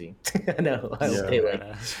crazy. I know. I Yeah. hope they like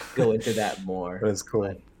Badass. go into that more. That's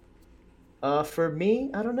cool. For me,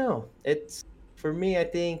 I don't know. For me, I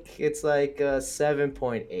think it's like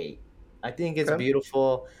 7.8. I think it's Okay.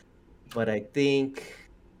 beautiful, but I think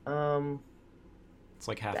It's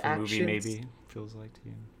like half The a movie, actions- maybe feels like to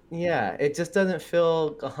you. yeah, it just doesn't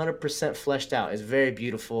feel 100% fleshed out. It's very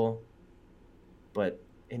beautiful, but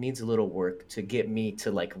it needs a little work to get me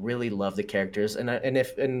to like really love the characters.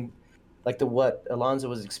 And like what Alonso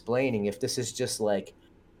was explaining, if this is just like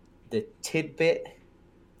the tidbit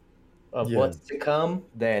of Yeah. what's to come,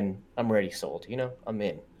 then I'm already sold. I'm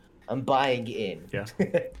in. I'm buying in. Yeah.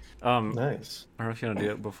 Nice. I don't know if you want to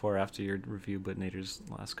do it before or after your review, but Nader's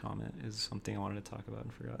last comment is something I wanted to talk about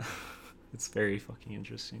and forgot. It's very fucking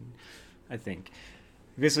interesting, I think.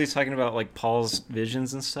 Basically, he's talking about like Paul's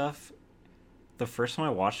visions and stuff. The first time I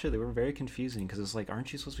watched it, they were very confusing because it's like,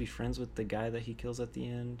 aren't you supposed to be friends with the guy that he kills at the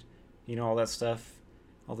end? All that stuff,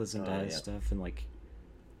 all the Zendaya yeah. stuff, and like,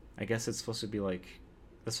 I guess it's supposed to be like,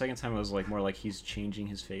 the second time it was like more like he's changing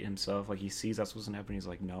his fate himself. Like he sees that's what's gonna happen. He's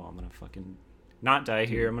like, no, I'm gonna fucking not die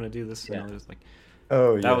here. I'm gonna do this. Yeah. It was like,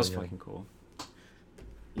 Oh yeah. that was yeah. fucking cool.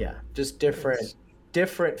 Yeah, just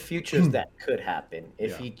different futures that could happen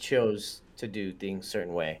if Yeah. he chose to do things a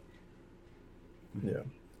certain way. Yeah.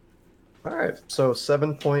 All right. So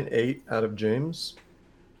 7.8 out of James.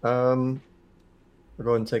 We'll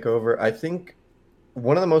go ahead and take over. I think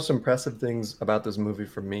one of the most impressive things about this movie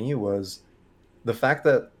for me was the fact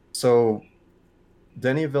that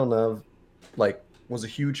Denis Villeneuve like was a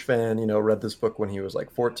huge fan, read this book when he was like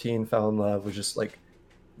 14, fell in love,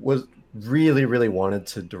 was really, really wanted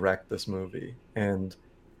to direct this movie. And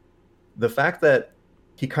the fact that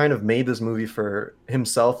he kind of made this movie for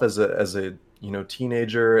himself as a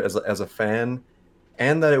teenager, as a fan,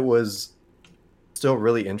 and that it was still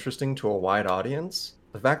really interesting to a wide audience.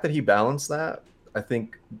 The fact that he balanced that, I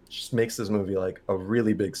think, just makes this movie like a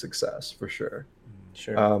really big success for sure.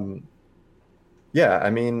 Sure. Yeah, I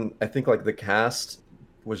mean, I think like the cast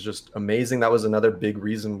was just amazing. That was another big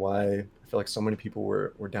reason why I feel like so many people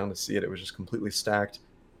were down to see it. It was just completely stacked.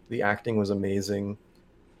 The acting was amazing.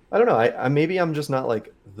 I don't know. I maybe I'm just not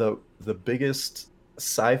like the biggest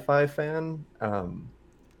sci-fi fan.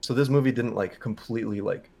 So this movie didn't like completely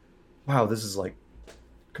like, wow, this is like,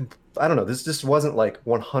 I don't know. This just wasn't like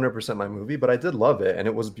 100% my movie, but I did love it and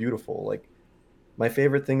it was beautiful. Like my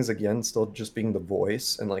favorite things again, still just being the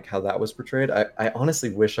voice and like how that was portrayed. I honestly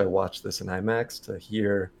wish I watched this in IMAX to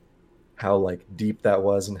hear how like deep that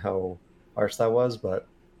was and how harsh that was. But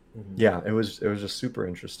yeah, it was just super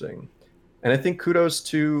interesting. And I think kudos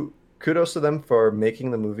to them for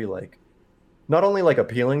making the movie like not only like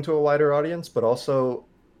appealing to a wider audience, but also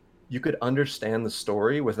you could understand the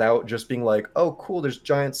story without just being like, oh cool, there's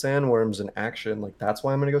giant sandworms and action, like that's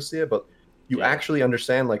why I'm gonna go see it. But you actually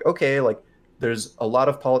understand like, okay, like there's a lot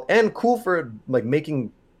of and cool for like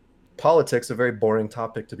making politics a very boring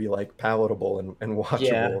topic to be like palatable and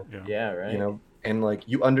watchable. Yeah, right. You know, and like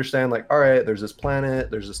you understand like, all right, there's this planet,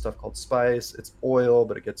 there's this stuff called spice, it's oil,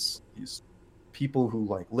 but it gets these people who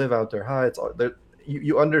like live out there high. It's all there.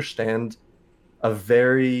 You understand a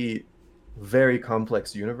very, very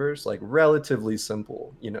complex universe, like relatively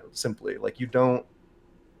simple, simply like they don't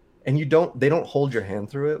hold your hand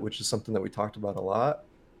through it, which is something that we talked about a lot.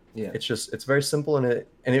 Yeah, It's very simple and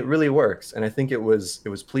it really works. And I think it was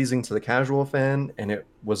pleasing to the casual fan, and it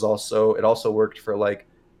also worked for like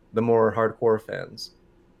the more hardcore fans.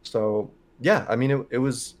 So yeah, I mean it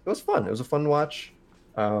was fun. It was a fun watch.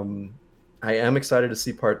 I am excited to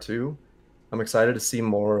see part 2. I'm excited to see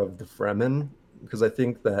more of the Fremen because I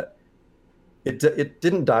think that it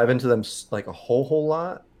didn't dive into them like a whole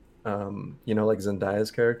lot, like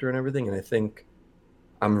Zendaya's character and everything. And I think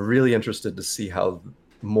I'm really interested to see how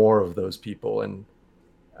more of those people, and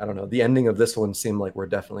I don't know, the ending of this one seemed like we're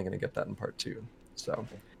definitely going to get that in part 2. So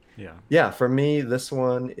yeah, for me, this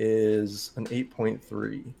one is an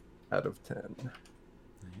 8.3 out of 10.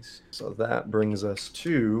 Nice. So that brings us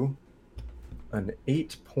to an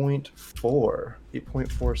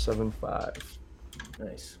 8.475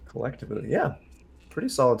 nice. collectively. Yeah, pretty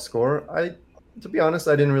solid score. To be honest,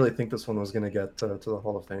 I didn't really think this one was going to get to the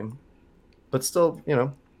Hall of Fame, but still,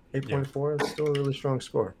 8.4 is still a really strong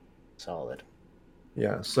score. Solid.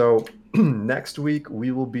 Yeah. So next week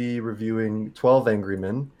we will be reviewing 12 Angry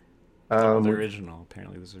Men. The original.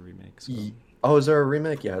 Apparently, there's a remake. So. Oh, is there a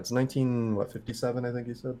remake? Yeah, it's 1957. I think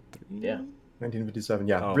you said. Yeah. 1957.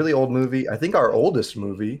 Yeah, really old movie. I think our oldest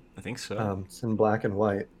movie. I think so. It's in black and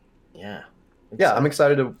white. Yeah. Yeah, I'm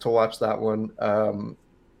excited to watch that one.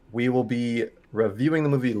 We will be reviewing the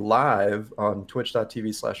movie live on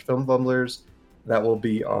twitch.tv/filmfumblers. That will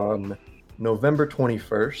be on November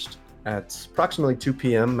 21st at approximately 2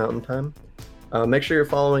 p.m. Mountain Time. Make sure you're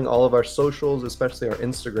following all of our socials, especially our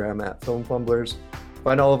Instagram at filmfumblers.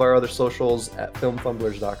 Find all of our other socials at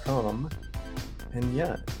filmfumblers.com. And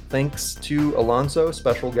yeah, thanks to Alonso,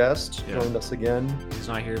 special guest, joined us again. He's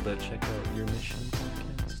not here, but check out Your Mission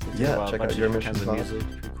podcast. Yeah, check out Your Mission podcast. Music.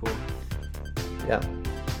 Pretty cool. Yeah.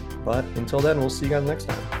 But until then, we'll see you guys next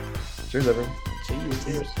time. Cheers, everyone.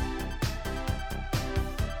 Cheers.